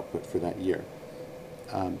output for that year.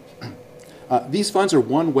 These funds are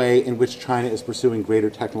one way in which China is pursuing greater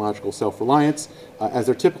technological self-reliance, as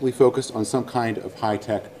they're typically focused on some kind of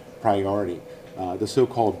high-tech priority. The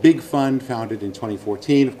so-called Big Fund, founded in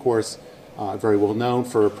 2014, of course, very well known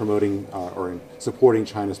for promoting or supporting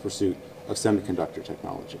China's pursuit of semiconductor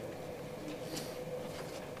technology.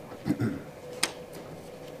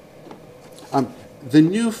 The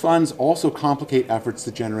new funds also complicate efforts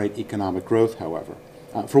to generate economic growth, however.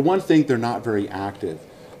 For one thing, they're not very active.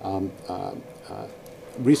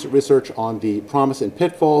 Research on the promise and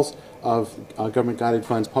pitfalls of government-guided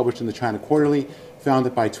funds published in the China Quarterly found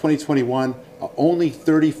that by 2021, only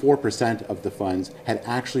 34% of the funds had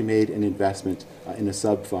actually made an investment in a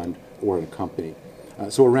sub-fund or in a company.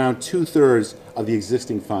 So around 2/3 of the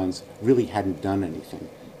existing funds really hadn't done anything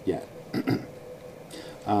yet.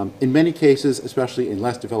 In many cases, especially in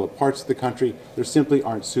less developed parts of the country, there simply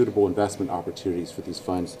aren't suitable investment opportunities for these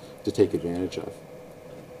funds to take advantage of.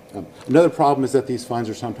 Another problem is that these funds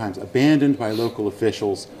are sometimes abandoned by local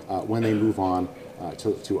officials when they move on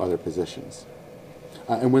to other positions.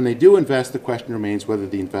 And when they do invest, the question remains whether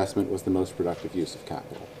the investment was the most productive use of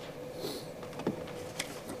capital.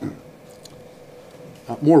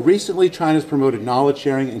 More recently, China's promoted knowledge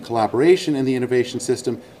sharing and collaboration in the innovation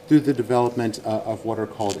system through the development of what are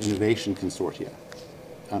called innovation consortia.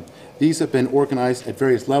 These have been organized at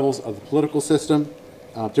various levels of the political system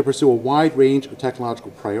to pursue a wide range of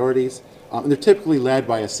technological priorities, and they're typically led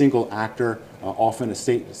by a single actor, often a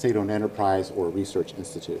state-owned enterprise or a research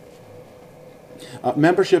institute.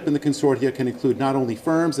 Membership in the consortia can include not only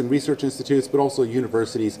firms and research institutes, but also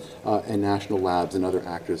universities and national labs and other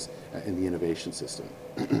actors in the innovation system.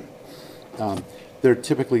 They're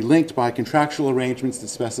typically linked by contractual arrangements that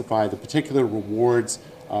specify the particular rewards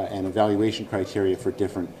and evaluation criteria for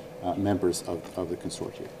different members of the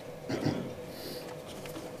consortia.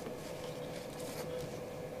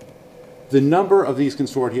 The number of these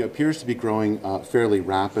consortia appears to be growing fairly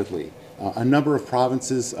rapidly. A number of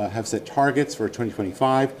provinces have set targets for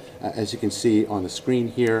 2025, as you can see on the screen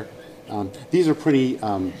here. These are pretty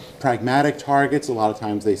pragmatic targets. A lot of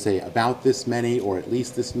times they say about this many or at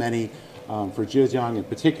least this many. For Zhejiang in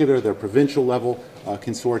particular, they're provincial level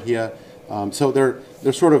consortia. So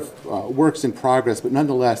they're sort of works in progress, but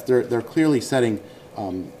nonetheless, they're clearly setting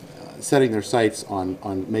their sights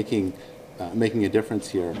on making a difference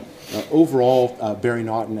here. Overall, Barry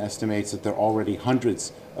Naughton estimates that there are already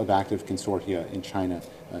hundreds of active consortia in China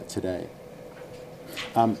today.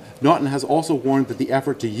 Naughton has also warned that the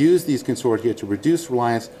effort to use these consortia to reduce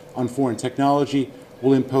reliance on foreign technology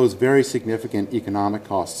will impose very significant economic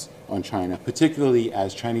costs on China, particularly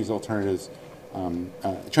as Chinese alternatives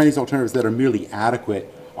that are merely adequate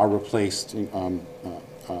are replace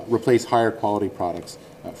higher quality products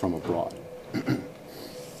from abroad.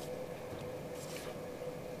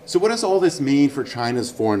 So what does all this mean for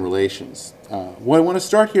China's foreign relations? Well, I want to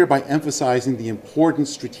start here by emphasizing the important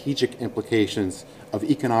strategic implications of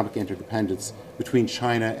economic interdependence between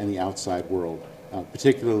China and the outside world,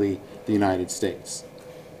 particularly the United States.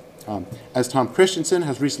 As Tom Christensen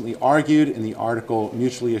has recently argued in the article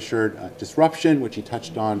Mutually Assured Disruption, which he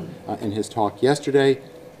touched on in his talk yesterday,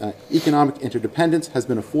 economic interdependence has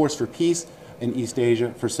been a force for peace, in East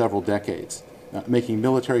Asia for several decades, making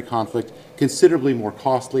military conflict considerably more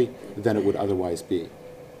costly than it would otherwise be.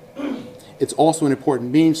 It's also an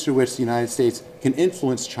important means through which the United States can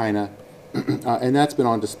influence China, and that's been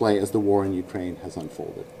on display as the war in Ukraine has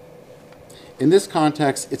unfolded. In this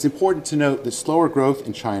context, it's important to note that slower growth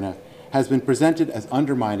in China has been presented as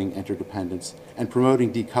undermining interdependence and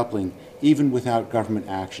promoting decoupling, even without government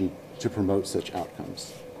action to promote such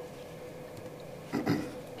outcomes.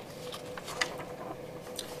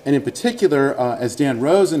 And in particular, as Dan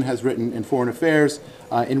Rosen has written in Foreign Affairs,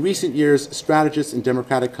 in recent years, strategists in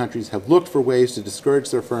democratic countries have looked for ways to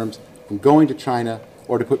discourage their firms from going to China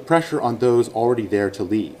or to put pressure on those already there to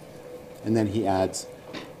leave. And then he adds,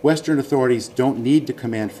 Western authorities don't need to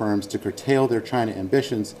command firms to curtail their China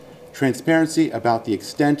ambitions. Transparency about the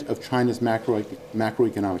extent of China's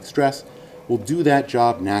macroeconomic stress will do that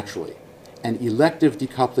job naturally, and elective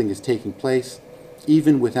decoupling is taking place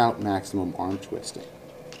even without maximum arm twisting.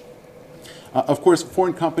 Of course,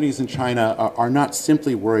 foreign companies in China are not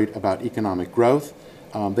simply worried about economic growth.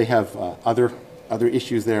 They have other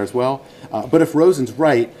issues there as well. But if Rosen's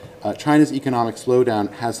right, China's economic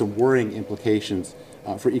slowdown has some worrying implications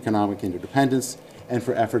for economic interdependence and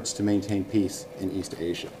for efforts to maintain peace in East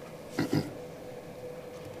Asia.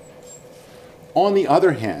 On the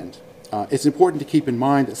other hand, it's important to keep in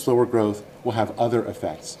mind that slower growth will have other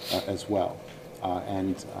effects as well.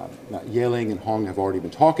 Yeling and Zhang have already been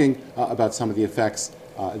talking about some of the effects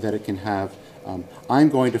that it can have. I'm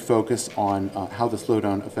going to focus on how the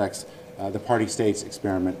slowdown affects the party states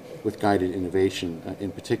experiment with guided innovation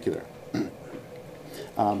in particular.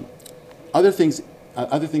 Other things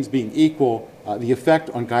being equal, the effect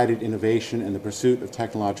on guided innovation and the pursuit of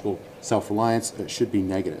technological self-reliance should be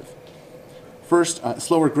negative. First,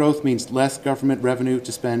 slower growth means less government revenue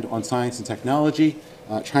to spend on science and technology.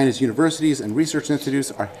 China's universities and research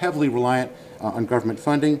institutes are heavily reliant on government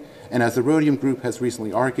funding, and as the Rhodium Group has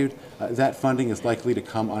recently argued, that funding is likely to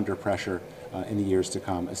come under pressure in the years to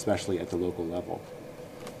come, especially at the local level.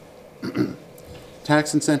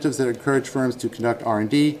 Tax incentives that encourage firms to conduct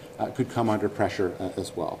R&D could come under pressure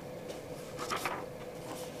as well.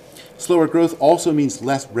 Slower growth also means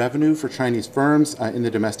less revenue for Chinese firms in the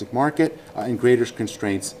domestic market and greater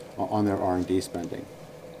constraints on their R&D spending.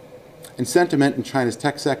 And sentiment in China's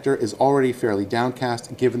tech sector is already fairly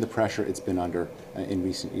downcast given the pressure it's been under in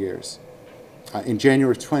recent years. In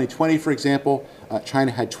January 2020, for example,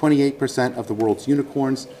 China had 28% of the world's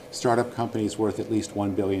unicorns, startup companies worth at least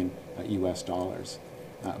 $1 billion US dollars.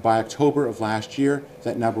 By October of last year,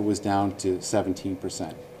 that number was down to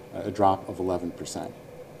 17%, a drop of 11%.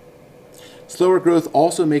 Slower growth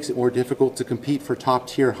also makes it more difficult to compete for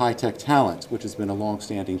top-tier high-tech talent, which has been a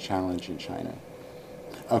long-standing challenge in China.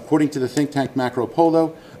 According to the think tank Macro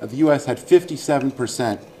Polo, the U.S. had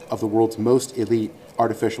 57% of the world's most elite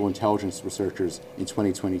artificial intelligence researchers in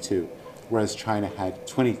 2022, whereas China had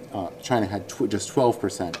just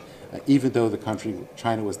 12%, even though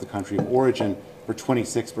China was the country of origin for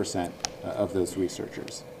 26% of those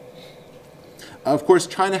researchers. Of course,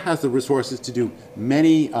 China has the resources to do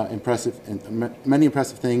many impressive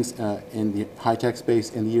things in the high-tech space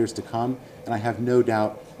in the years to come, and I have no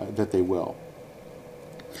doubt that they will.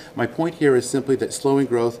 My point here is simply that slowing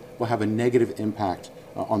growth will have a negative impact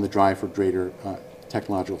on the drive for greater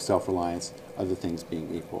technological self-reliance, other things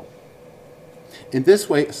being equal. In this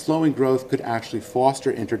way, slowing growth could actually foster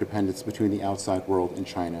interdependence between the outside world and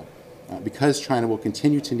China, because China will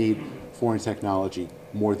continue to need foreign technology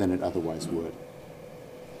more than it otherwise would.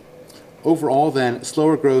 Overall, then,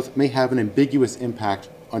 slower growth may have an ambiguous impact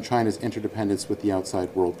on China's interdependence with the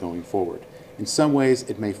outside world going forward. In some ways,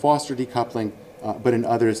 it may foster decoupling, but in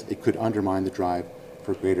others, it could undermine the drive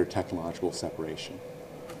for greater technological separation.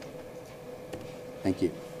 Thank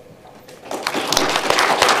you.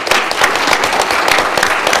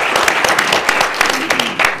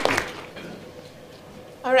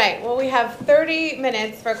 All right, well, we have 30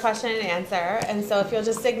 minutes for question and answer, and so if you'll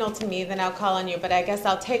just signal to me, then I'll call on you, but I guess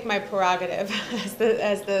I'll take my prerogative as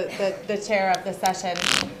the chair of the session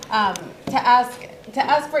to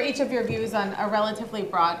ask for each of your views on a relatively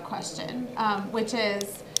broad question, which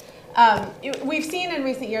is, we've seen in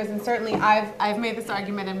recent years, and certainly I've made this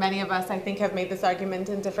argument, and many of us, I think, have made this argument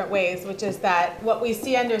in different ways, which is that what we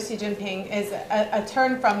see under Xi Jinping is a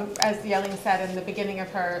turn from, as Yeling said in the beginning of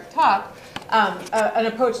her talk, an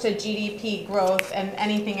approach to GDP growth and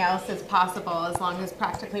anything else is possible as long as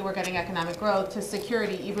practically we're getting economic growth, to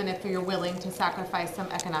security, even if you're willing to sacrifice some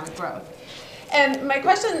economic growth. And my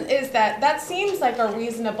question is that seems like a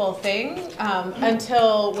reasonable thing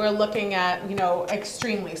until we're looking at,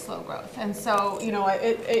 extremely slow growth. And so,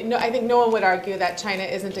 I think no one would argue that China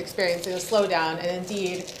isn't experiencing a slowdown. And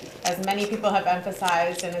indeed, as many people have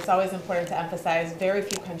emphasized, and it's always important to emphasize, very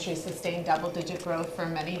few countries sustain double-digit growth for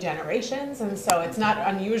many generations. And so it's not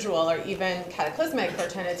unusual or even cataclysmic for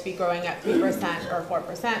China to be growing at 3% or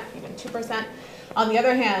 4%, even 2%. On the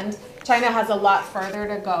other hand, China has a lot further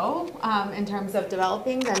to go in terms of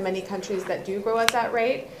developing than many countries that do grow at that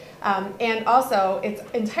rate. And also, it's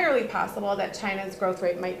entirely possible that China's growth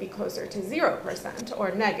rate might be closer to 0%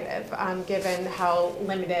 or negative, given how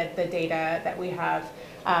limited the data that we have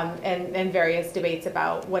and various debates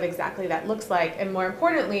about what exactly that looks like. And more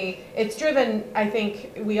importantly, it's driven, I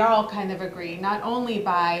think we all kind of agree, not only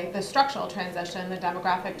by the structural transition, the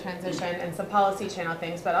demographic transition, and some policy channel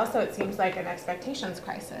things, but also it seems like an expectations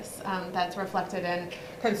crisis that's reflected in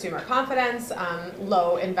consumer confidence,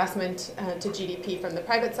 low investment to GDP from the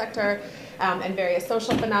private sector, and various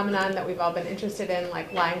social phenomenon that we've all been interested in,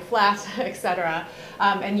 like lying flat, et cetera,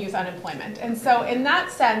 and youth unemployment. And so in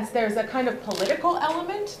that sense, there's a kind of political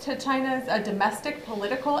element to China's, a domestic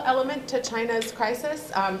political element to China's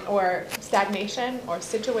crisis, or stagnation, or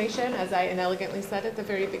situation, as I inelegantly said at the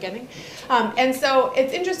very beginning. And so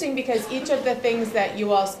it's interesting because each of the things that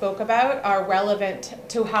you all spoke about are relevant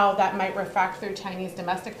to how that might refract through Chinese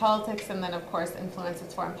domestic politics and then, of course, influence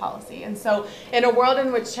its foreign policy. And so in a world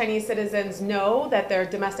in which Chinese citizens know that their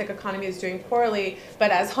domestic economy is doing poorly,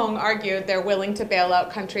 but as Hong argued, they're willing to bail out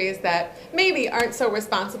countries that maybe aren't so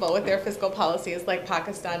responsible with their fiscal policies, like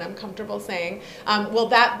Pakistan, I'm comfortable saying. Will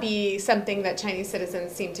that be something that Chinese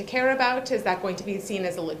citizens seem to care about? Is that going to be seen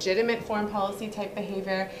as a legitimate foreign policy type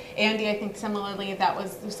behavior? Andy, I think similarly, that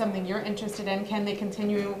was something you're interested in. Can they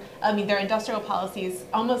continue? I mean, their industrial policies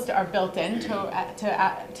almost are built in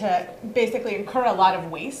to basically incur a lot of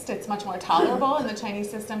waste. It's much more tolerable in the Chinese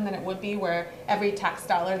system than it would be where every tax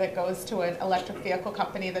dollar that goes to an electric vehicle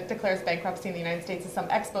company that declares bankruptcy in the United States is some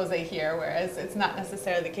expose here, whereas it's not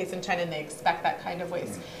necessarily the case in China, and they expect that kind of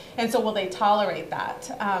waste. And so will they tolerate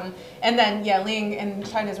that? And then Yeling and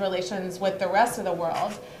China's relations with the rest of the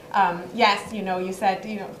world. Yes, you said,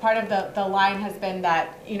 part of the line has been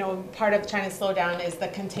that, part of China's slowdown is the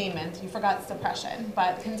containment. You forgot suppression,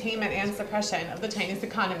 but containment and suppression of the Chinese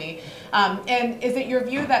economy. And is it your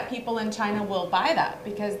view that people in China will buy that?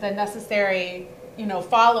 Because the necessary,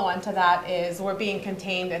 follow-on to that is we're being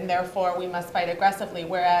contained and therefore we must fight aggressively,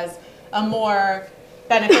 whereas a more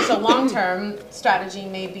beneficial long-term strategy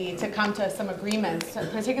may be to come to some agreements,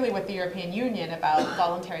 particularly with the European Union, about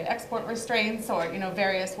voluntary export restraints or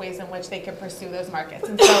various ways in which they could pursue those markets.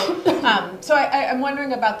 And so, I'm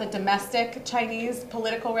wondering about the domestic Chinese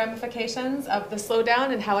political ramifications of the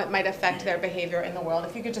slowdown and how it might affect their behavior in the world.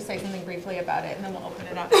 If you could just say something briefly about it, and then we'll open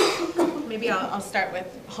it up. Maybe I'll start with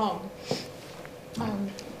Hong.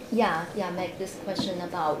 Make this question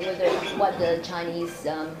about what the Chinese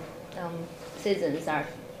citizens are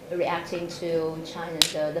reacting to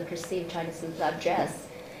the perceived Chinese address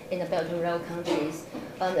in the Belt and Road countries.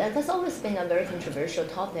 That's always been a very controversial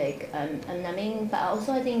topic, but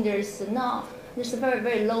also I think there's a very,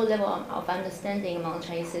 very low level of understanding among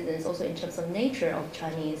Chinese citizens also in terms of nature of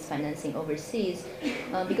Chinese financing overseas,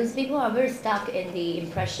 because people are very stuck in the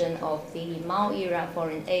impression of the Mao era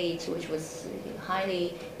foreign aid, which was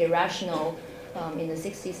highly irrational in the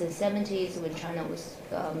 60s and 70s when China was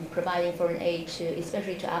providing foreign aid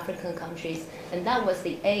especially to African countries. And that was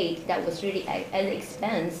the aid that was really at the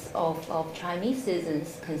expense of Chinese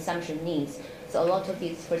citizens' consumption needs. So a lot of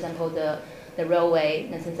these, for example, the railway,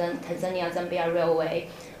 the Tanzania-Zambia railway,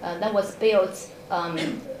 that was built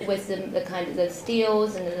with the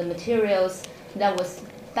steels and the materials that was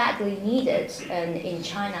badly needed in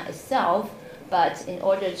China itself. But in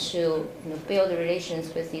order to build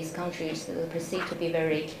relations with these countries that are perceived to be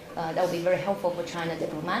that would be very helpful for China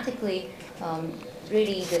diplomatically,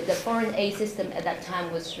 really the foreign aid system at that time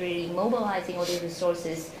was really mobilizing all these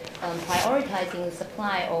resources, prioritizing the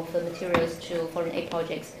supply of the materials to foreign aid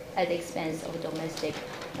projects at the expense of domestic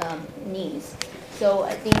needs. So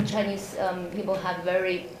I think Chinese people have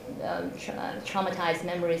very traumatized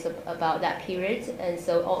memories about that period, and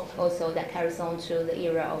so also that carries on to the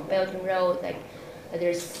era of Belt and Road. Like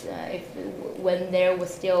when there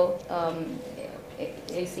was still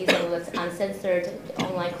a season was uncensored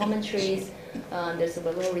online commentaries, there's a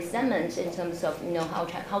little resentment in terms of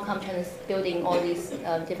how come China's building all these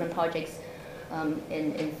different projects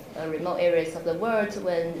in remote areas of the world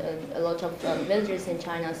when a lot of villages in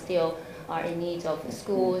China still are in need of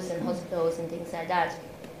schools and hospitals and things like that.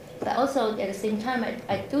 But also at the same time,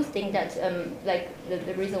 I do think that like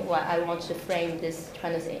the reason why I want to frame this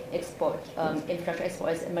China's infrastructure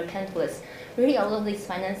export as mercantilist, really a lot of this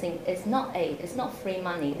financing is not aid, it's not free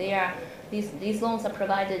money. These loans are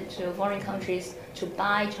provided to foreign countries to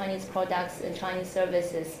buy Chinese products and Chinese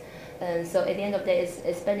services. And so at the end of the day,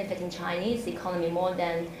 it's benefiting Chinese economy more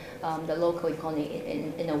than the local economy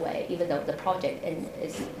in a way, even though the project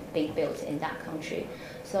is being built in that country.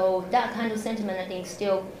 So that kind of sentiment, I think,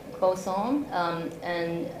 still goes on.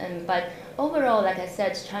 But overall, like I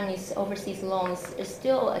said, Chinese overseas loans is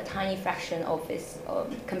still a tiny fraction of its,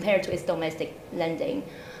 compared to its domestic lending.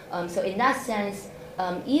 So in that sense,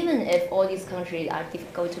 even if all these countries are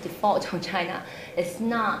going to default on China, it's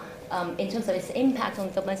not, in terms of its impact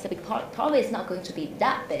on domestic, probably it's not going to be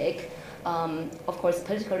that big. Of course,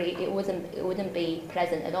 politically, it wouldn't be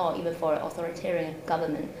pleasant at all, even for an authoritarian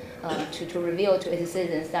government, to reveal to its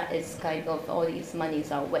citizens that it's kind of all these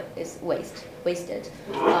monies are wasted.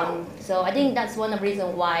 So I think that's one of the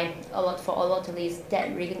reasons why for a lot of these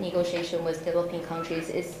debt renegotiation with developing countries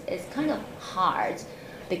is kind of hard,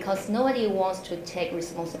 because nobody wants to take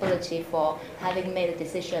responsibility for having made a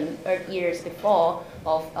decision years before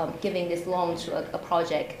of giving this loan to a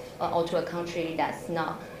project or to a country that's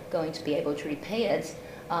not going to be able to repay it.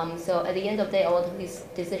 So at the end of the day, a lot of these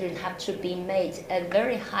decisions have to be made at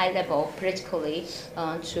very high level politically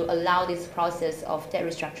to allow this process of debt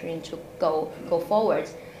restructuring to go forward.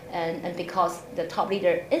 And because the top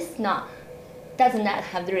leader doesn't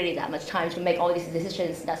have really that much time to make all these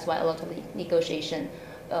decisions, that's why a lot of the negotiation,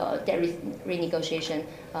 debt renegotiation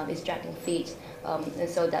is dragging feet. And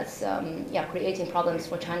so that's creating problems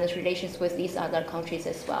for China's relations with these other countries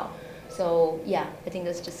as well. So yeah, I think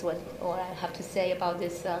that's just what I have to say about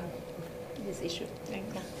this this issue.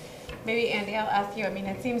 Thanks. Yeah. Maybe Andy, I'll ask you. I mean,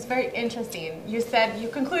 it seems very interesting. You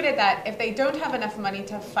concluded that if they don't have enough money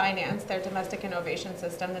to finance their domestic innovation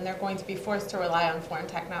system, then they're going to be forced to rely on foreign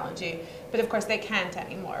technology. But of course, they can't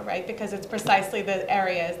anymore, right? Because it's precisely the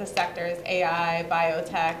areas, the sectors, AI,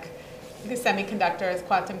 biotech, the semiconductors,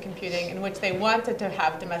 quantum computing, in which they wanted to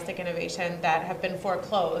have domestic innovation that have been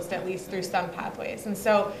foreclosed, at least through some pathways. And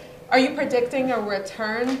so, are you predicting a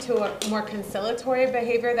return to a more conciliatory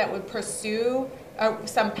behavior that would pursue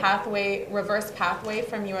some reverse pathway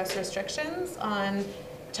from U.S. restrictions on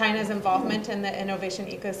China's involvement in the innovation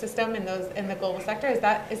ecosystem in the global sector? Is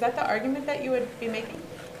that the argument that you would be making?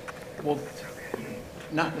 Well,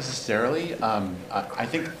 not necessarily. I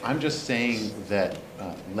think I'm just saying that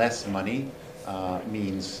less money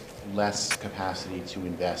means less capacity to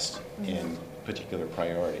invest in particular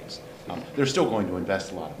priorities. They're still going to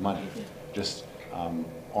invest a lot of money, just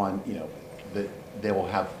they will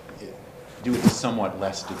do it to somewhat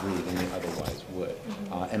less degree than they otherwise would,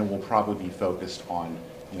 and it will probably be focused on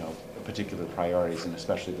particular priorities, and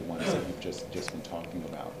especially the ones that you've just been talking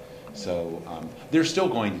about. So they're still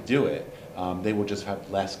going to do it. They will just have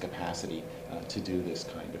less capacity to do this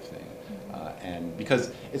kind of thing, and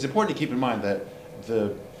because it's important to keep in mind that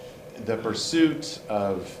the pursuit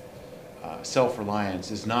of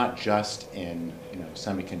self-reliance is not just in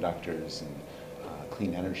semiconductors and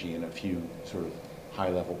clean energy and a few sort of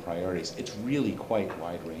high-level priorities. It's really quite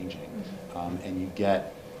wide-ranging, and you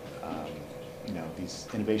get these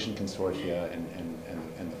innovation consortia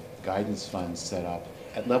and guidance funds set up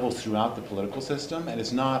at levels throughout the political system, and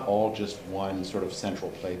it's not all just one sort of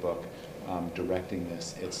central playbook directing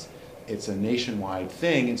this. It's a nationwide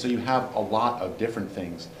thing, and so you have a lot of different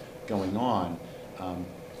things going on.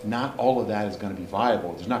 Not all of that is going to be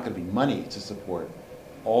viable. There's not going to be money to support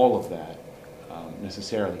all of that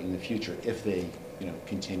necessarily in the future if they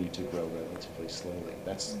continue to grow relatively slowly.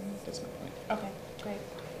 That's my point. Okay, great.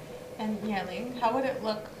 And Yeling, how would it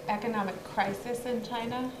look, economic crisis in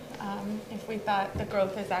China, if we thought the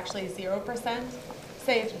growth is actually 0%?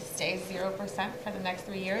 Say it just stays 0% for the next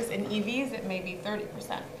 3 years. In EVs, it may be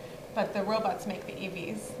 30%. But the robots make the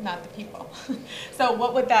EVs, not the people. So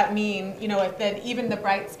what would that mean, if even the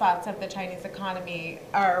bright spots of the Chinese economy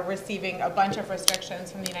are receiving a bunch of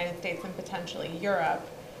restrictions from the United States and potentially Europe?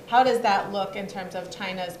 How does that look in terms of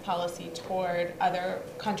China's policy toward other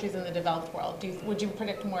countries in the developed world? Would you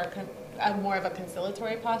predict more of a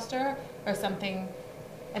conciliatory posture or something,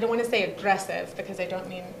 I don't want to say aggressive because I don't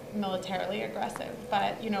mean militarily aggressive,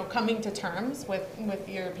 but coming to terms with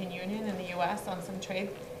the European Union and the US on some trade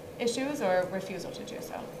issues, or refusal to do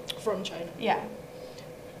so? From China? Yeah.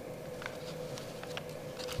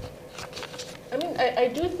 I mean, I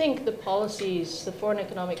do think the foreign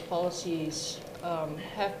economic policies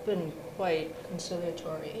have been quite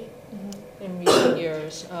conciliatory in recent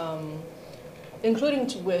years, including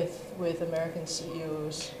with American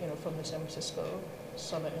CEOs, from the San Francisco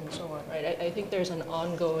summit and so on, right? I think there's an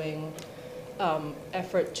ongoing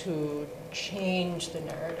effort to change the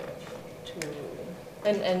narrative,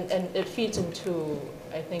 and it feeds into,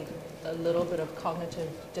 I think, a little bit of cognitive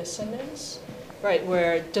dissonance, right?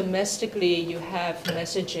 Where domestically you have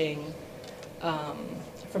messaging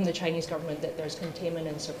from the Chinese government that there's containment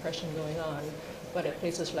and suppression going on, but at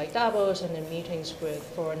places like Davos and in meetings with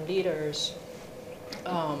foreign leaders,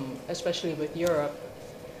 especially with Europe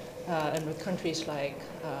and with countries like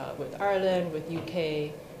with Ireland, with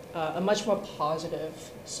UK, a much more positive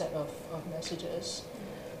set of messages.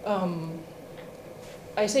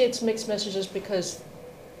 I say it's mixed messages because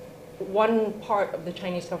one part of the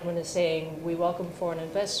Chinese government is saying we welcome foreign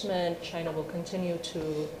investment, China will continue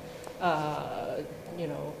to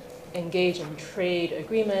engage in trade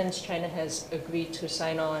agreements. China has agreed to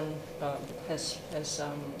sign on, has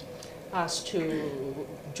asked to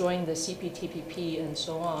join the CPTPP and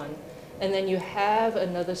so on. And then you have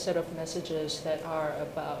another set of messages that are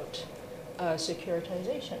about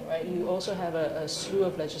securitization, right? You also have a slew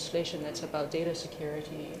of legislation that's about data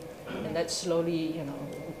security, and that's slowly,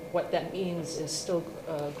 what that means is still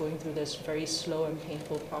going through this very slow and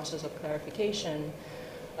painful process of clarification.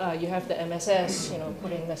 You have the MSS,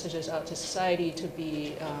 putting messages out to society to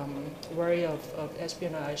be wary of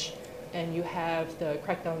espionage, and you have the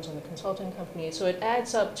crackdowns on the consulting companies. So it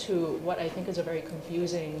adds up to what I think is a very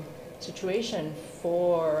confusing situation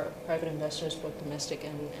for private investors, both domestic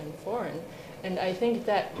and foreign. And I think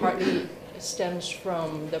that partly stems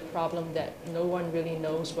from the problem that no one really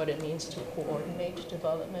knows what it means to coordinate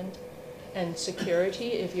development and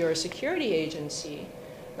security. If you're a security agency,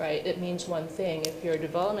 right, it means one thing. If you're a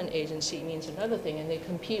development agency, it means another thing, and they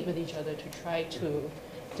compete with each other to try to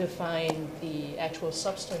define the actual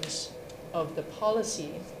substance of the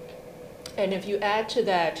policy. And if you add to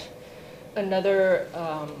that another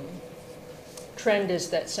trend is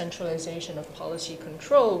that centralization of policy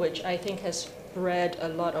control, which I think has bred a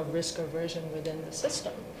lot of risk aversion within the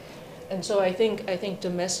system. And so I think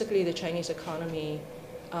domestically the Chinese economy,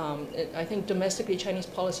 I think domestically Chinese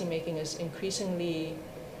policymaking is increasingly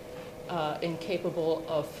incapable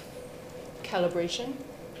of calibration,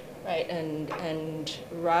 right? And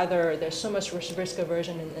rather there's so much risk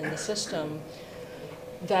aversion in the system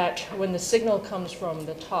that when the signal comes from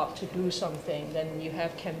the top to do something, then you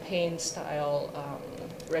have campaign-style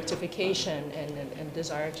rectification and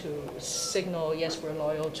desire to signal, yes, we're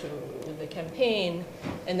loyal to the campaign,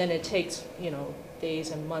 and then it takes,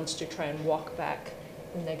 days and months to try and walk back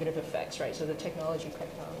the negative effects, right? So the technology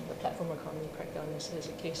crackdown, the platform economy crackdown is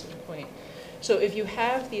a case in point. So if you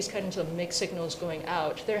have these kinds of mixed signals going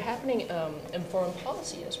out, they're happening in foreign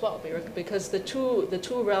policy as well, because the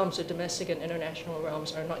two realms, the domestic and international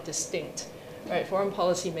realms, are not distinct, right? Foreign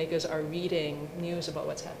policy makers are reading news about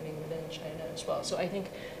what's happening within China as well. So I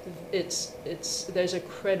think there's a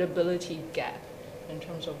credibility gap in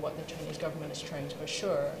terms of what the Chinese government is trying to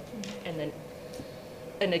assure, and then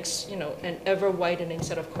an ever-widening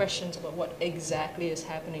set of questions about what exactly is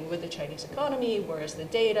happening with the Chinese economy, where is the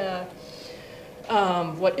data,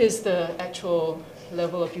 what is the actual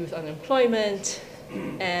level of youth unemployment,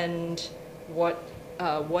 and what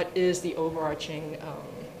is the overarching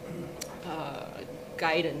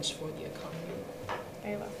guidance for the economy.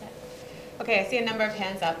 Very well said. Okay, I see a number of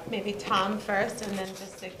hands up. Maybe Tom first, and then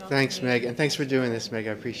just signal. Thanks, Meg, and thanks for doing this, Meg.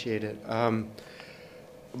 I appreciate it.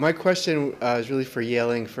 My question is really for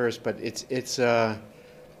Yeling first, but it's the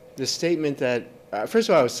statement that, first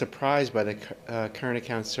of all, I was surprised by the current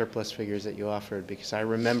account surplus figures that you offered, because I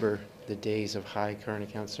remember the days of high current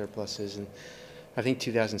account surpluses, and I think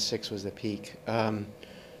 2006 was the peak, 8%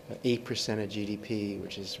 of GDP,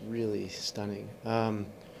 which is really stunning.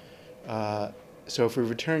 So if we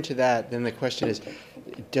return to that, then the question is,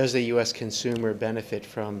 does the U.S. consumer benefit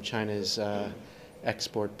from China's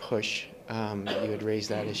export push? You had raised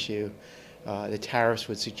that issue. The tariffs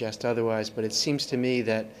would suggest otherwise, but it seems to me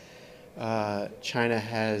that China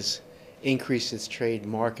has increased its trade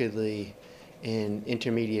markedly in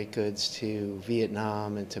intermediate goods to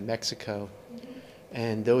Vietnam and to Mexico,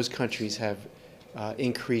 and those countries have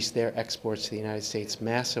increased their exports to the United States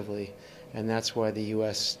massively, and that's why the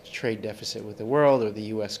U.S. trade deficit with the world, or the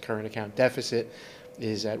U.S. current account deficit,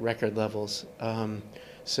 is at record levels.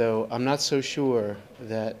 So I'm not so sure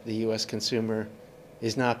that the U.S. consumer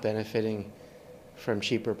is not benefiting from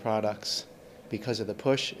cheaper products because of the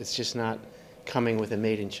push. It's just not coming with a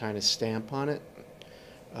made in China stamp on it.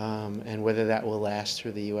 And whether that will last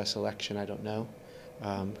through the U.S. election, I don't know,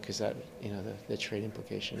 because that, the trade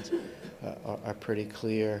implications are pretty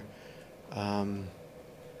clear.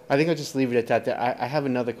 I think I'll just leave it at that. I have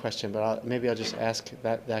another question, but maybe I'll just ask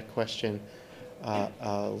that question.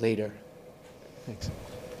 later. Thanks.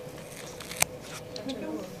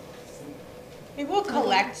 Maybe we'll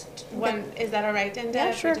collect one. Is that all right, Linda? Yeah,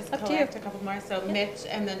 If we sure. just Up to collect you. a couple more. So Mitch,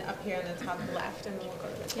 and then up here in the top left, and then we'll go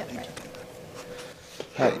to the top Yeah.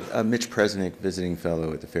 right. Hi, Mitch Presnick, visiting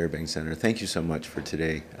fellow at the Fairbank Center. Thank you so much for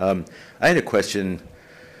today. I had a question,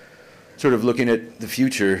 sort of looking at the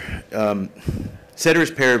future.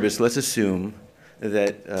 Ceteris paribus, let's assume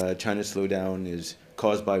that China's slowdown is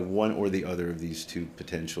caused by one or the other of these two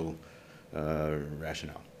potential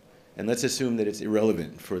rationale. And let's assume that it's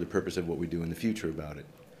irrelevant for the purpose of what we do in the future about it.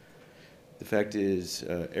 The fact is,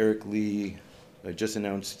 Eric Lee just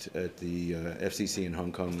announced at the FCC in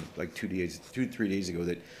Hong Kong like 3 days ago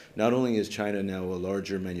that not only is China now a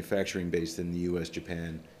larger manufacturing base than the US,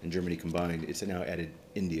 Japan, and Germany combined, it's now added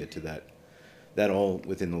India to that. That all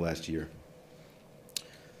within the last year.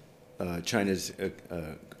 China's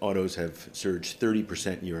autos have surged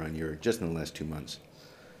 30% year on year just in the last 2 months.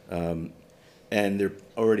 And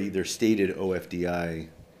their stated OFDI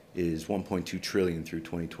is 1.2 trillion through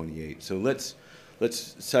 2028. So let's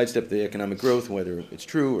sidestep the economic growth, whether it's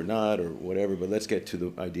true or not or whatever, but let's get to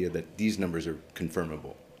the idea that these numbers are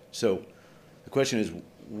confirmable. So the question is,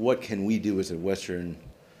 what can we do as a Western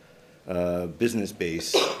business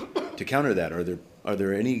base to counter that? Are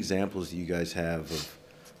there any examples that you guys have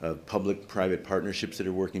of public-private partnerships that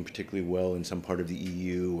are working particularly well in some part of the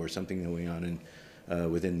EU, or something going on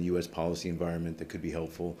within the U.S. policy environment that could be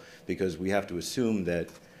helpful? Because we have to assume that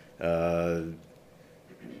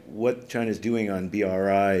what China's doing on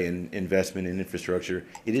BRI and investment in infrastructure,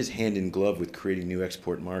 it is hand in glove with creating new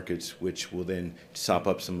export markets, which will then sop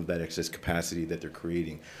up some of that excess capacity that they're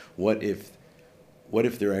creating. What if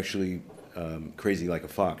they're actually crazy like a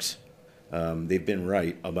fox? They've been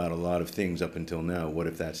right about a lot of things up until now. What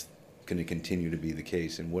if that's going to continue to be the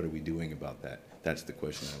case, and what are we doing about that? That's the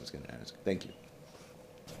question I was going to ask. Thank you.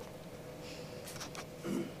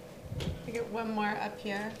 I get one more up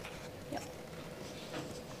here. Yep.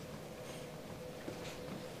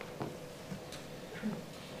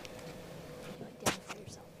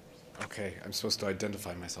 Okay, I'm supposed to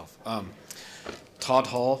identify myself. Todd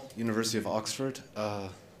Hall, University of Oxford.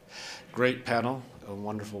 Great panel,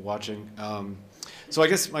 wonderful watching. So I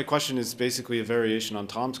guess my question is basically a variation on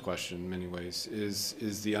Tom's question in many ways,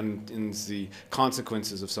 is the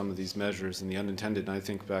consequences of some of these measures and the unintended, and I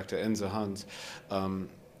think back to Enza Han's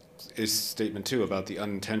is statement too about the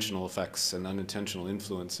unintentional effects and unintentional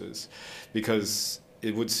influences, because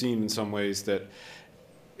it would seem in some ways that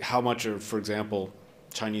how much are, for example,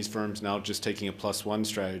 Chinese firms now just taking a +1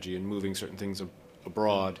 strategy and moving certain things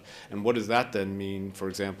abroad, and what does that then mean, for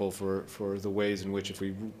example, for the ways in which if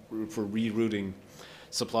we're rerouting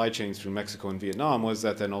supply chains through Mexico and Vietnam, what does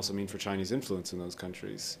that then also mean for Chinese influence in those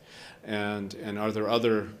countries? And are there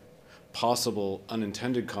other possible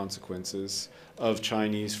unintended consequences of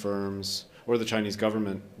Chinese firms or the Chinese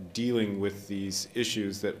government dealing with these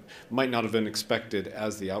issues that might not have been expected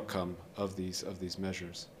as the outcome of these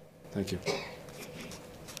measures? Thank you.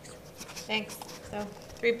 Thanks. So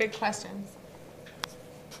 3 big questions.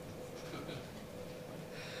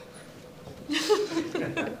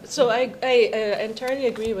 So I entirely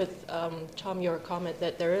agree with Tom, your comment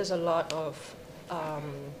that there is a lot of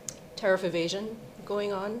tariff evasion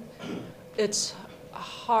going on. It's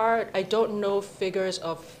hard. I don't know figures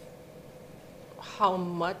of how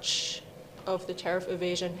much of the tariff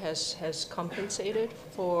evasion has compensated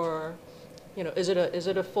for, is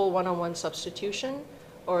it a full one-on-one substitution,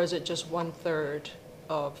 or is it just 1/3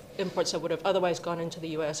 of imports that would have otherwise gone into the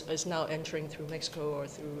U.S. is now entering through Mexico or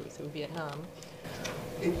through Vietnam?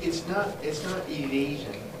 It's not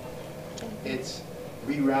evasion. It's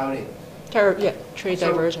rerouting. Trade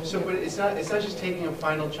diversion. But it's not just taking a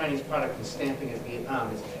final Chinese product and stamping it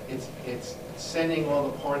Vietnam. It's sending all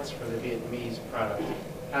the parts for the Vietnamese product,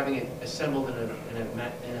 having it assembled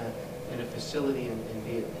in a facility in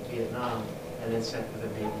Vietnam, and then sent to the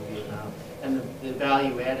made in Vietnam. And the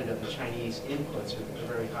value added of the Chinese inputs are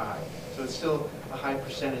very high. So it's still a high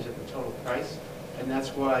percentage of the total price, and that's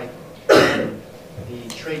why the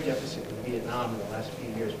trade deficit with Vietnam in the last few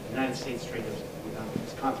years, the United States trade deficit with Vietnam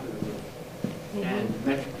has gone through the roof. And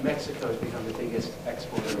Mexico has become the biggest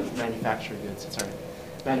exporter of manufactured goods to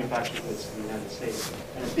the United States.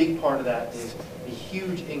 And a big part of that is the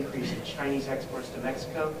huge increase in Chinese exports to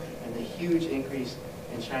Mexico and the huge increase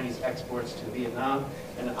in Chinese exports to Vietnam.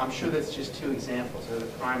 And I'm sure that's just 2 examples. They're the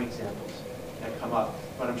prime examples that come up.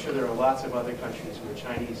 But I'm sure there are lots of other countries where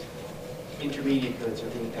Chinese intermediate goods are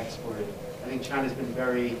being exported. I think China's been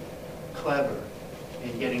very clever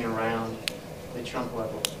in getting around the Trump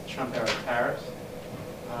era tariffs.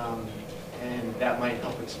 And that might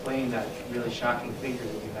help explain that really shocking figure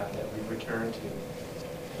that you have that we've returned to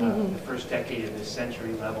the first decade of this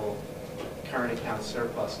century level current account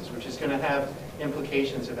surpluses, which is going to have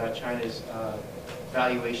implications about China's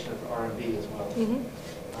valuation of RMB as well,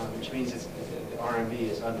 which means the RMB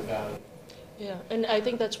is undervalued. Yeah, and I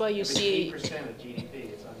think that's why you see 8% of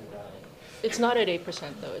GDP is undervalued. it's not at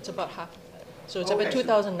 8% though. It's about half of that. So it's Okay, about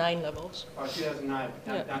 2009 levels. Oh, 2009,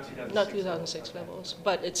 Yeah, not 2006. not 2006 Okay. levels,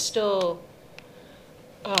 but it's still.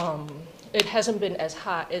 It hasn't been as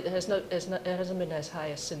high. It hasn't been as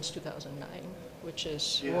high as since 2009, which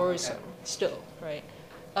is Yeah, worrisome okay. still, right?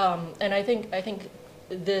 And I think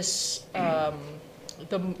this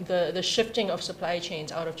the shifting of supply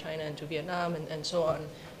chains out of China into Vietnam and so on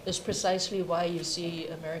is precisely why you see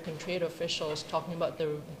American trade officials talking about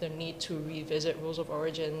the need to revisit rules of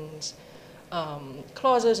origins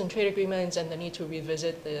clauses in trade agreements and the need to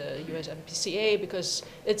revisit the USMCA, because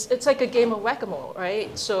it's like a game of whack-a-mole,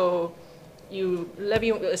 right? So you levy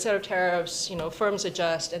a set of tariffs, firms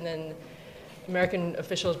adjust, and then American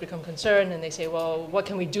officials become concerned and they say, well, what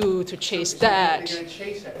can we do to chase that? They're going to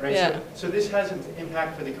chase that, right? Yeah. So this has an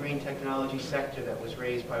impact for the green technology sector that was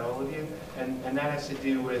raised by all of you, and that has to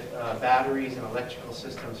do with batteries and electrical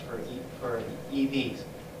systems for EVs.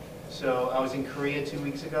 So I was in Korea 2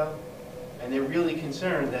 weeks ago, and they're really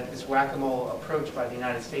concerned that this whack-a-mole approach by the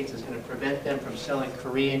United States is going to prevent them from selling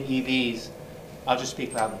Korean EVs. I'll just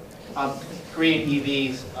speak loudly. Korean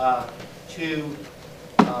EVs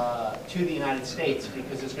to the United States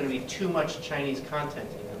because there's going to be too much Chinese content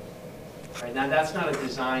in them. Right? Now that's not a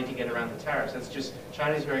design to get around the tariffs. That's just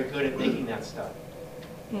China's very good at making that stuff.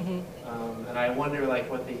 And I wonder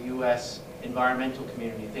what the U.S. environmental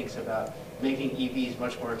community thinks about making EVs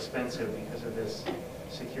much more expensive because of this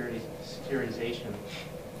securitization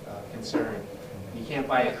concern. You can't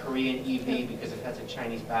buy a Korean EV because it has a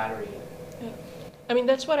Chinese battery in it. Yeah. I mean,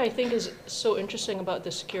 that's what I think is so interesting about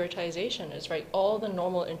the securitization is, right, all the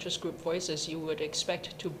normal interest group voices you would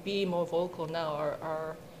expect to be more vocal now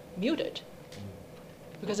are muted.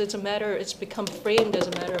 Because it's become framed as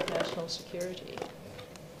a matter of national security.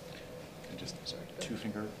 Just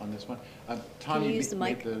two-finger on this one. Tom, Can you you use the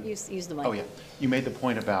mic? made Use the mic. Oh, yeah. You made the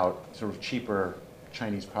point about sort of cheaper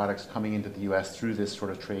Chinese products coming into the U.S. through this sort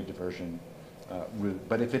of trade diversion route.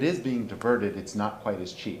 But if it is being diverted, it's not quite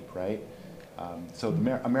as cheap, right? So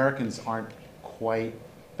the Americans aren't quite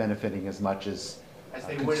benefiting as much as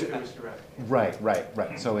they would if it was direct.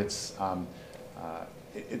 Right. So it's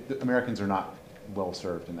the Americans are not well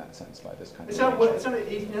served in that sense by this kind It's of. not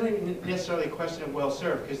even necessarily a question of well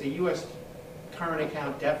served, because the U.S. current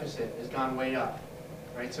account deficit has gone way up.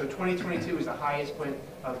 Right, so 2022 is the highest point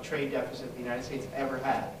of trade deficit the United States ever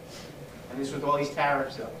had, and this with all these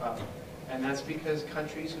tariffs up. And that's because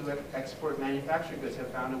countries who export manufactured goods have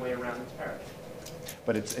found a way around the tariff.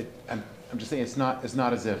 But I'm just saying it's not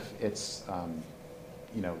as if it's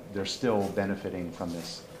they're still benefiting from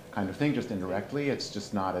this kind of thing just indirectly. It's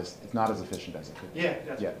just not as efficient as it could be. Yeah.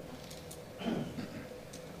 That's Yeah.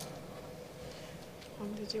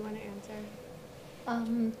 Did you want to answer? I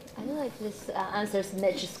don't know if this answers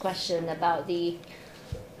Mitch's question about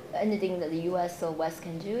anything that the U.S. or West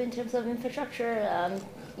can do in terms of infrastructure.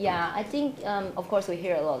 Yeah, I think, of course, we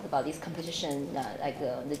hear a lot about this competition,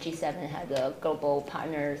 the G7 had a global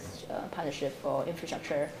partnership for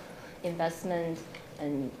infrastructure investment,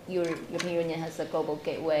 and European Union has a global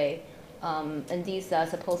gateway. And these are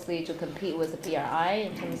supposedly to compete with the BRI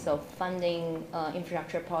in terms of funding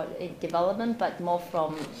infrastructure development, but more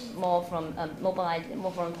from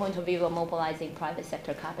a point of view of mobilizing private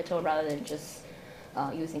sector capital rather than just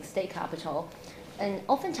using state capital. And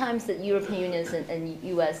oftentimes the European Union and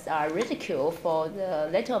US are ridiculed for the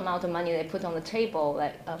little amount of money they put on the table,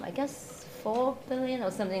 I guess 4 billion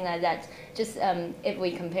or something like that. Just if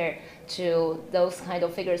we compare to those kind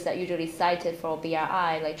of figures that usually cited for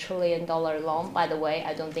BRI, like $1 trillion loan. By the way,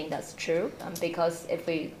 I don't think that's true, because if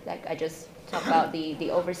we, I just talked about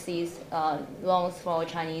the overseas loans for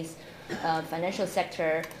Chinese financial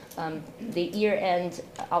sector, the year-end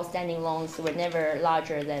outstanding loans were never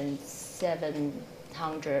larger than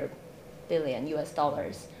 $700 billion US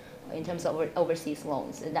dollars in terms of overseas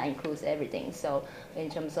loans, and that includes everything. So in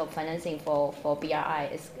terms of financing for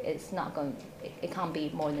BRI, it's not going, it can't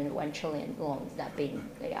be more than 1 trillion loans that big,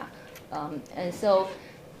 yeah.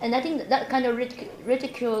 And I think that kind of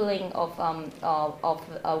ridiculing of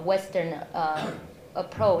a Western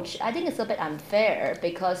approach, I think it's a bit unfair,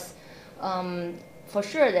 because for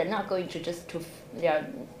sure they're not going to just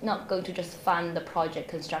fund the project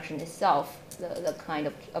construction itself, the kind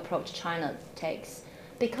of approach China takes,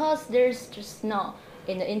 because there's just not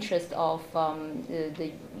in the interest of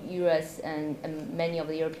the US and many of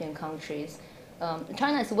the European countries,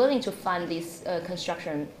 China is willing to fund this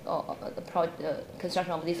construction of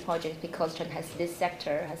these projects because China has this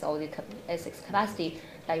sector, has all the capacity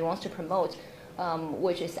that it wants to promote,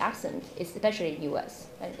 which is excellent, especially in US.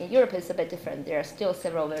 And in Europe, it's a bit different. There are still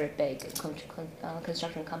several very big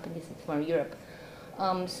construction companies from Europe.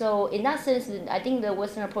 So in that sense, I think the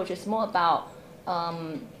Western approach is more about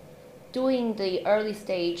doing the early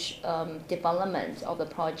stage development of the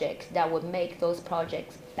project that would make those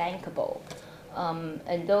projects bankable.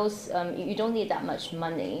 And those, you don't need that much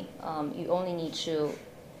money. You only need to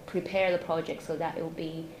prepare the project so that it will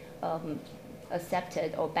be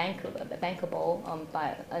accepted or bankable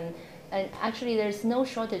and actually there's no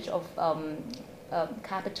shortage of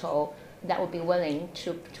capital that would be willing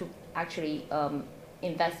to actually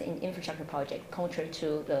invest in infrastructure project, contrary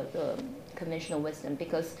to the conventional wisdom,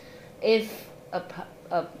 because if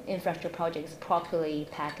a infrastructure project is properly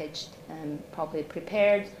packaged and properly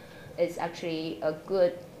prepared, it's actually a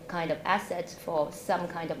good kind of asset for some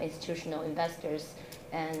kind of institutional investors,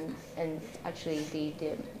 and actually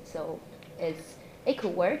it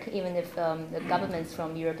could work even if the governments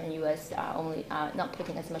from Europe and US are not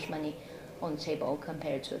putting as much money on the table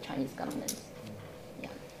compared to the Chinese government. Yeah.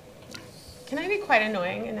 Can I be quite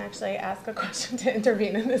annoying and actually ask a question to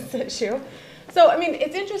intervene in this issue? So, I mean,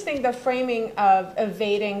 it's interesting the framing of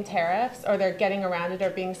evading tariffs, or they're getting around it or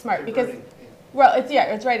being smart, because, well, it's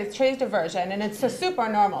right, it's trade diversion, and it's a super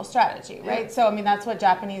normal strategy, right? So, I mean, that's what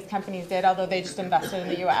Japanese companies did, although they just invested in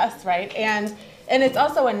the US, right? And it's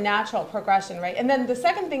also a natural progression, right? And then the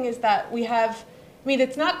second thing is that we have, I mean,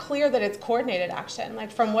 it's not clear that it's coordinated action.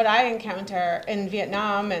 Like, from what I encounter in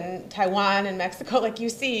Vietnam and Taiwan and Mexico, like, you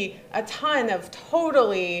see a ton of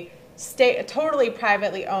totally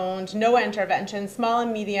privately owned, no intervention, small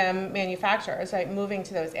and medium manufacturers, right, moving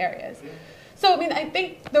to those areas. So, I mean, I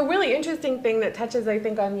think the really interesting thing that touches, I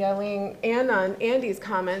think, on Yeling and on Andy's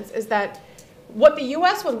comments is that what the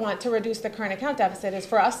US would want to reduce the current account deficit is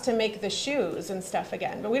for us to make the shoes and stuff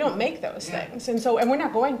again, but we don't make those things, and we're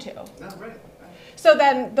not going to. No, right. So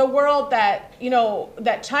then the world that,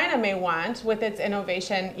 that China may want with its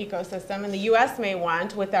innovation ecosystem, and the US may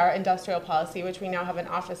want with our industrial policy, which we now have an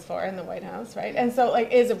office for in the White House, right? And so,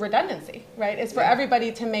 like, is a redundancy, right? It's for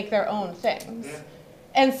everybody to make their own things. Yeah.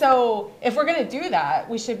 And so if we're going to do that,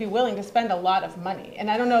 we should be willing to spend a lot of money.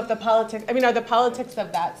 And I don't know if the politics, I mean, are the politics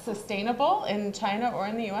of that sustainable in China or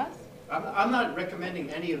in the US? I'm not recommending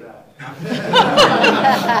any of that.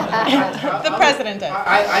 The president is.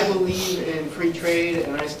 I believe in free trade,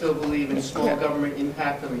 and I still believe in small government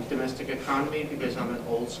impact on the domestic economy, because I'm an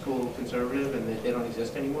old school conservative and they don't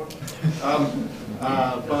exist anymore.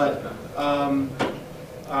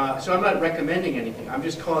 So I'm not recommending anything. I'm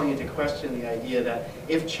just calling into question the idea that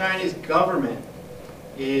if China's government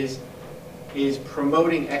is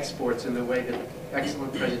promoting exports in the way that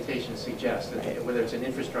excellent presentation suggests, whether it's in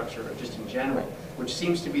infrastructure or just in general, which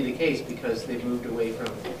seems to be the case because they've moved away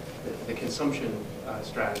from the consumption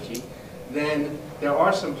strategy, then there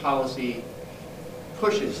are some policy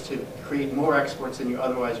pushes to create more exports than you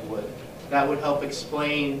otherwise would. That would help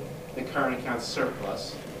explain the current account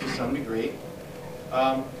surplus to some degree.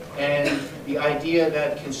 And the idea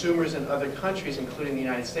that consumers in other countries, including the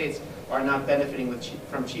United States, are not benefiting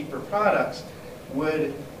from cheaper products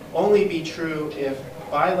would only be true if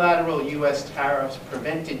bilateral U.S. tariffs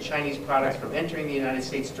prevented Chinese products from entering the United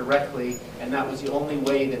States directly, and that was the only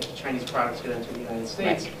way that Chinese products could enter the United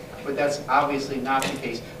States. But that's obviously not the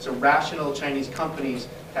case. So rational Chinese companies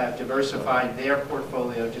have diversified their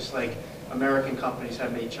portfolio, just like American companies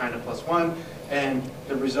have made China plus one, and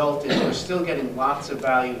the result is we're still getting lots of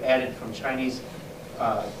value added from Chinese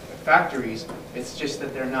factories. It's just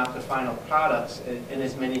that they're not the final products in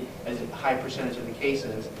as a high percentage of the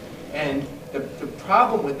cases. And the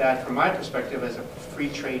problem with that, from my perspective as a free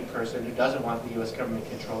trade person who doesn't want the U.S. government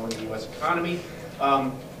controlling the U.S. economy,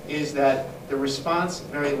 is that the response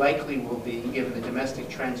very likely will be, given the domestic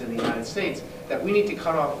trends in the United States, that we need to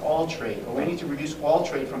cut off all trade, or we need to reduce all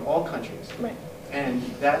trade from all countries. Right. And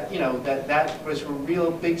that, that was a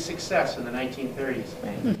real big success in the 1930s.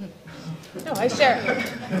 Right. No, I share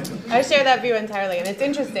that view entirely, and it's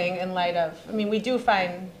interesting in light of, I mean, we do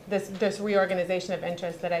find this reorganization of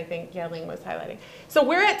interest that I think Yeling was highlighting. So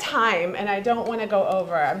we're at time, and I don't want to go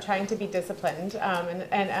over. I'm trying to be disciplined,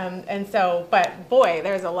 and so, but boy,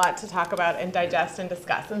 there's a lot to talk about and digest and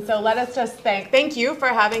discuss. And so let us just thank you for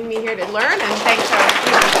having me here to learn, and thanks.